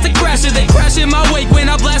from Master Crasher, they crash in my wake when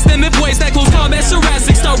I blast them in ways. That close combat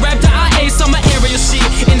Jurassic, start rap to I ace on my area shit.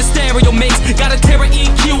 In the stereo mix, got a terror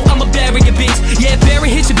EQ, I'm a barrier bitch. Yeah, Barry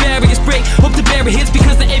hits your barriers break. Hope the Barry hits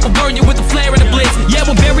because the ape will burn you with the flare and the blitz. Yeah,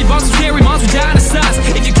 when Barry bombs will carry moms will die in the size.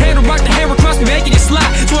 If you care to rock the hair across me, making you slide.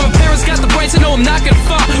 So my parents got the brains to know I'm not gonna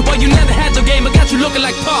fall. While you never had the game, I got you looking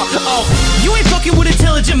like Paul. Oh, You ain't fucking with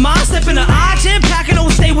intelligent minds. Step in the eye, jam packing,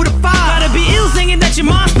 always stay with a fire. Gotta be ill thinking that your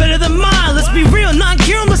mind's better than mine. Let's be real,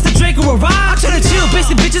 non-cure unless the Draco arrive. I try to chill,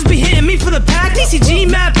 basic bitches be hitting me for the pack. DCG,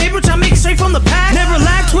 mad paper, try to make it straight from the pack. Never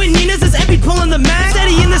lag, twin Ninas is empty, pulling the mag.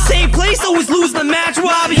 Steady in the same place, always losing the match.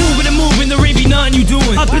 While I be moving and moving, there ain't be nothing you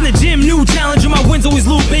doing. Up in the gym, new challenger, my wins always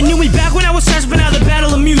looping. Knew me back when I was trash, but now the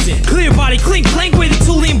battle of music. Clear body, clink, clank, way the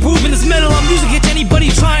tool improving. This metal on music hits anybody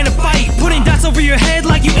trying to fight. Putting dots over your head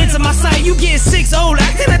like you enter my sight. You getting 6 old,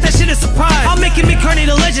 acting like that shit is surprise. I'll make him incarnate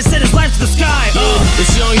a legend, set his life to the sky.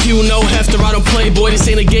 It's young Hugh, no hefter, I don't play, boy. This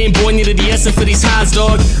ain't a game, boy. Needed the essence for these highs,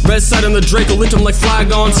 dog. Red side on the Draco, lift them like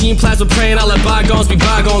Flygon. Team plasma praying, I let bygones be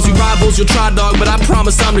bygones. We rivals, you'll try, dog, but I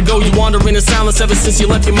promise time to go. You wandering in silence ever since you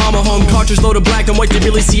left your mama home. Cartridge loaded black and white, they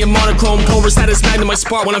really see a monochrome. Cobras had a magnum, my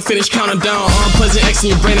spark when I finish counting down. Unpleasant X in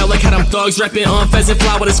your brain, I like how them thugs reppin'. Pheasant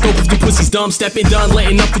fly with a scope if you pussies dumb. Stepping done,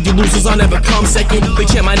 letting up for you losers, I'll never come second. They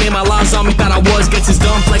kept my name, my lives on me, thought I was. Gets his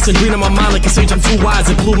dumb flexing, green on my mind like a sage, I'm too wise.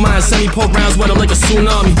 And blue mind, semi-poke rounds, wet 'em like a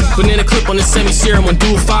tsunami. Banana clip on the semi-serum, when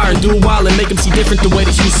do fire and do wild and make them see different the way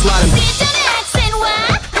that you slide 'em.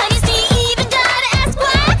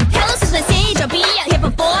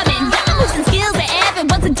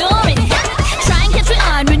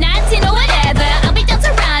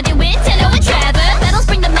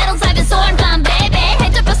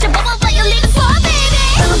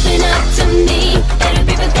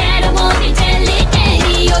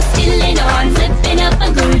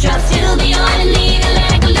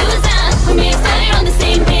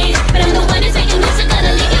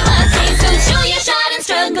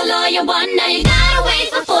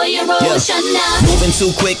 Moving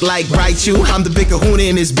too quick like Breeton. I'm the big kahuna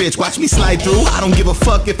in this bitch, watch me slide through. I don't give a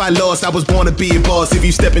fuck if I lost, I was born to be a boss. If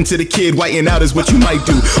you step into the kid, whiting out is what you might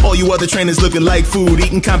do. All you other trainers looking like food,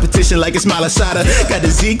 eating competition like it's malasada. Got the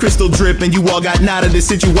Z crystal drip and you all got nada. This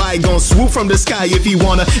shit you wide gon' swoop from the sky if you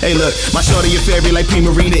wanna. Hey look, my shorty a fairy like P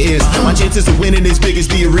Marina is. My chances of winning as big as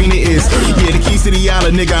the arena is. Yeah, the keys to the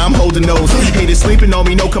island, nigga, I'm holding those. Haters sleeping on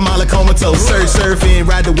me, no Kamala comatose. Surf, surfing,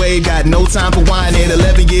 ride the wave, got no time for whining.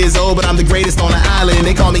 11 years old. old, but I'm the greatest on the island.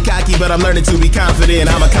 They call me cocky, but I'm learning to be confident.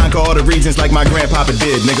 I'ma conquer all the regions like my grandpapa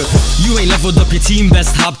did, nigga. You ain't leveled up your team,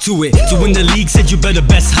 best hop to it. To win the league, said you better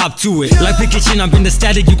best hop to it. Like Pikachu, I'm in the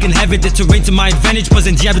static, you can have it. The terrain to my advantage,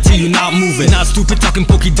 buzzing jab it till you not moving. Not stupid, talking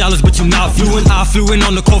pokey dollars, but you not fluent. I flew in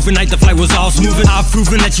on the COVID night, the flight was all smoothing. I've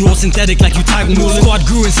proven that you all synthetic, like you type noodling. Squad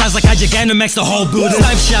grew in size like I Gigantamax the whole building.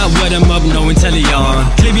 Snipe shot, wet him up, no intellion.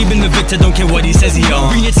 Claim he been the victor, don't care what he says he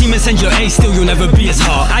on. Bring your team and send your A, still you'll never be as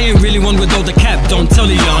hard. I ain't really one with all the cap, don't tell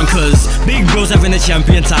Leon. Cause big bros having a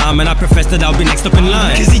champion time, and I profess that I'll be next up in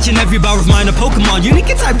line. Cause each and every bar of mine a Pokemon, unique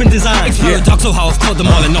in type and design. Expert talk so how I've caught them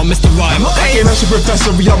all and not Mr. Rhyme. I ain't a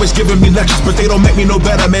professor, he always giving me lectures, but they don't make me no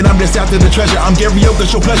better, man. I'm just after the treasure. I'm karaoke,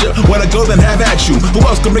 show pleasure. When I go, then have at you. Who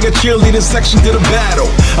else can bring a cheerleading section to the battle?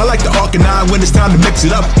 I like the Arcanine when it's time to mix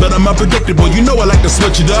it up, but I'm unpredictable. You know I like to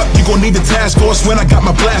switch it up. You gon' need the task force when I got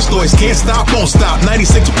my Blastoise. Can't stop, won't stop.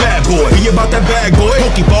 96 bad boy. Be about that bag, boy.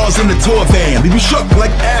 Pokeballs in the tour van. Leave you shook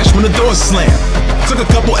like Ash when the doors slam. Took a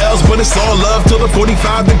couple L's, but it's all love till the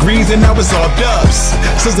 45 degrees, and now it's all dubs.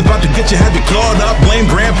 Since about to get you, have you clawed up. Blame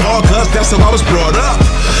grandpa, cause that's how I was brought up.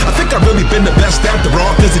 I think I've really been the best after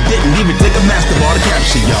all, cause it didn't even take a master ball to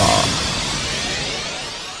capture y'all.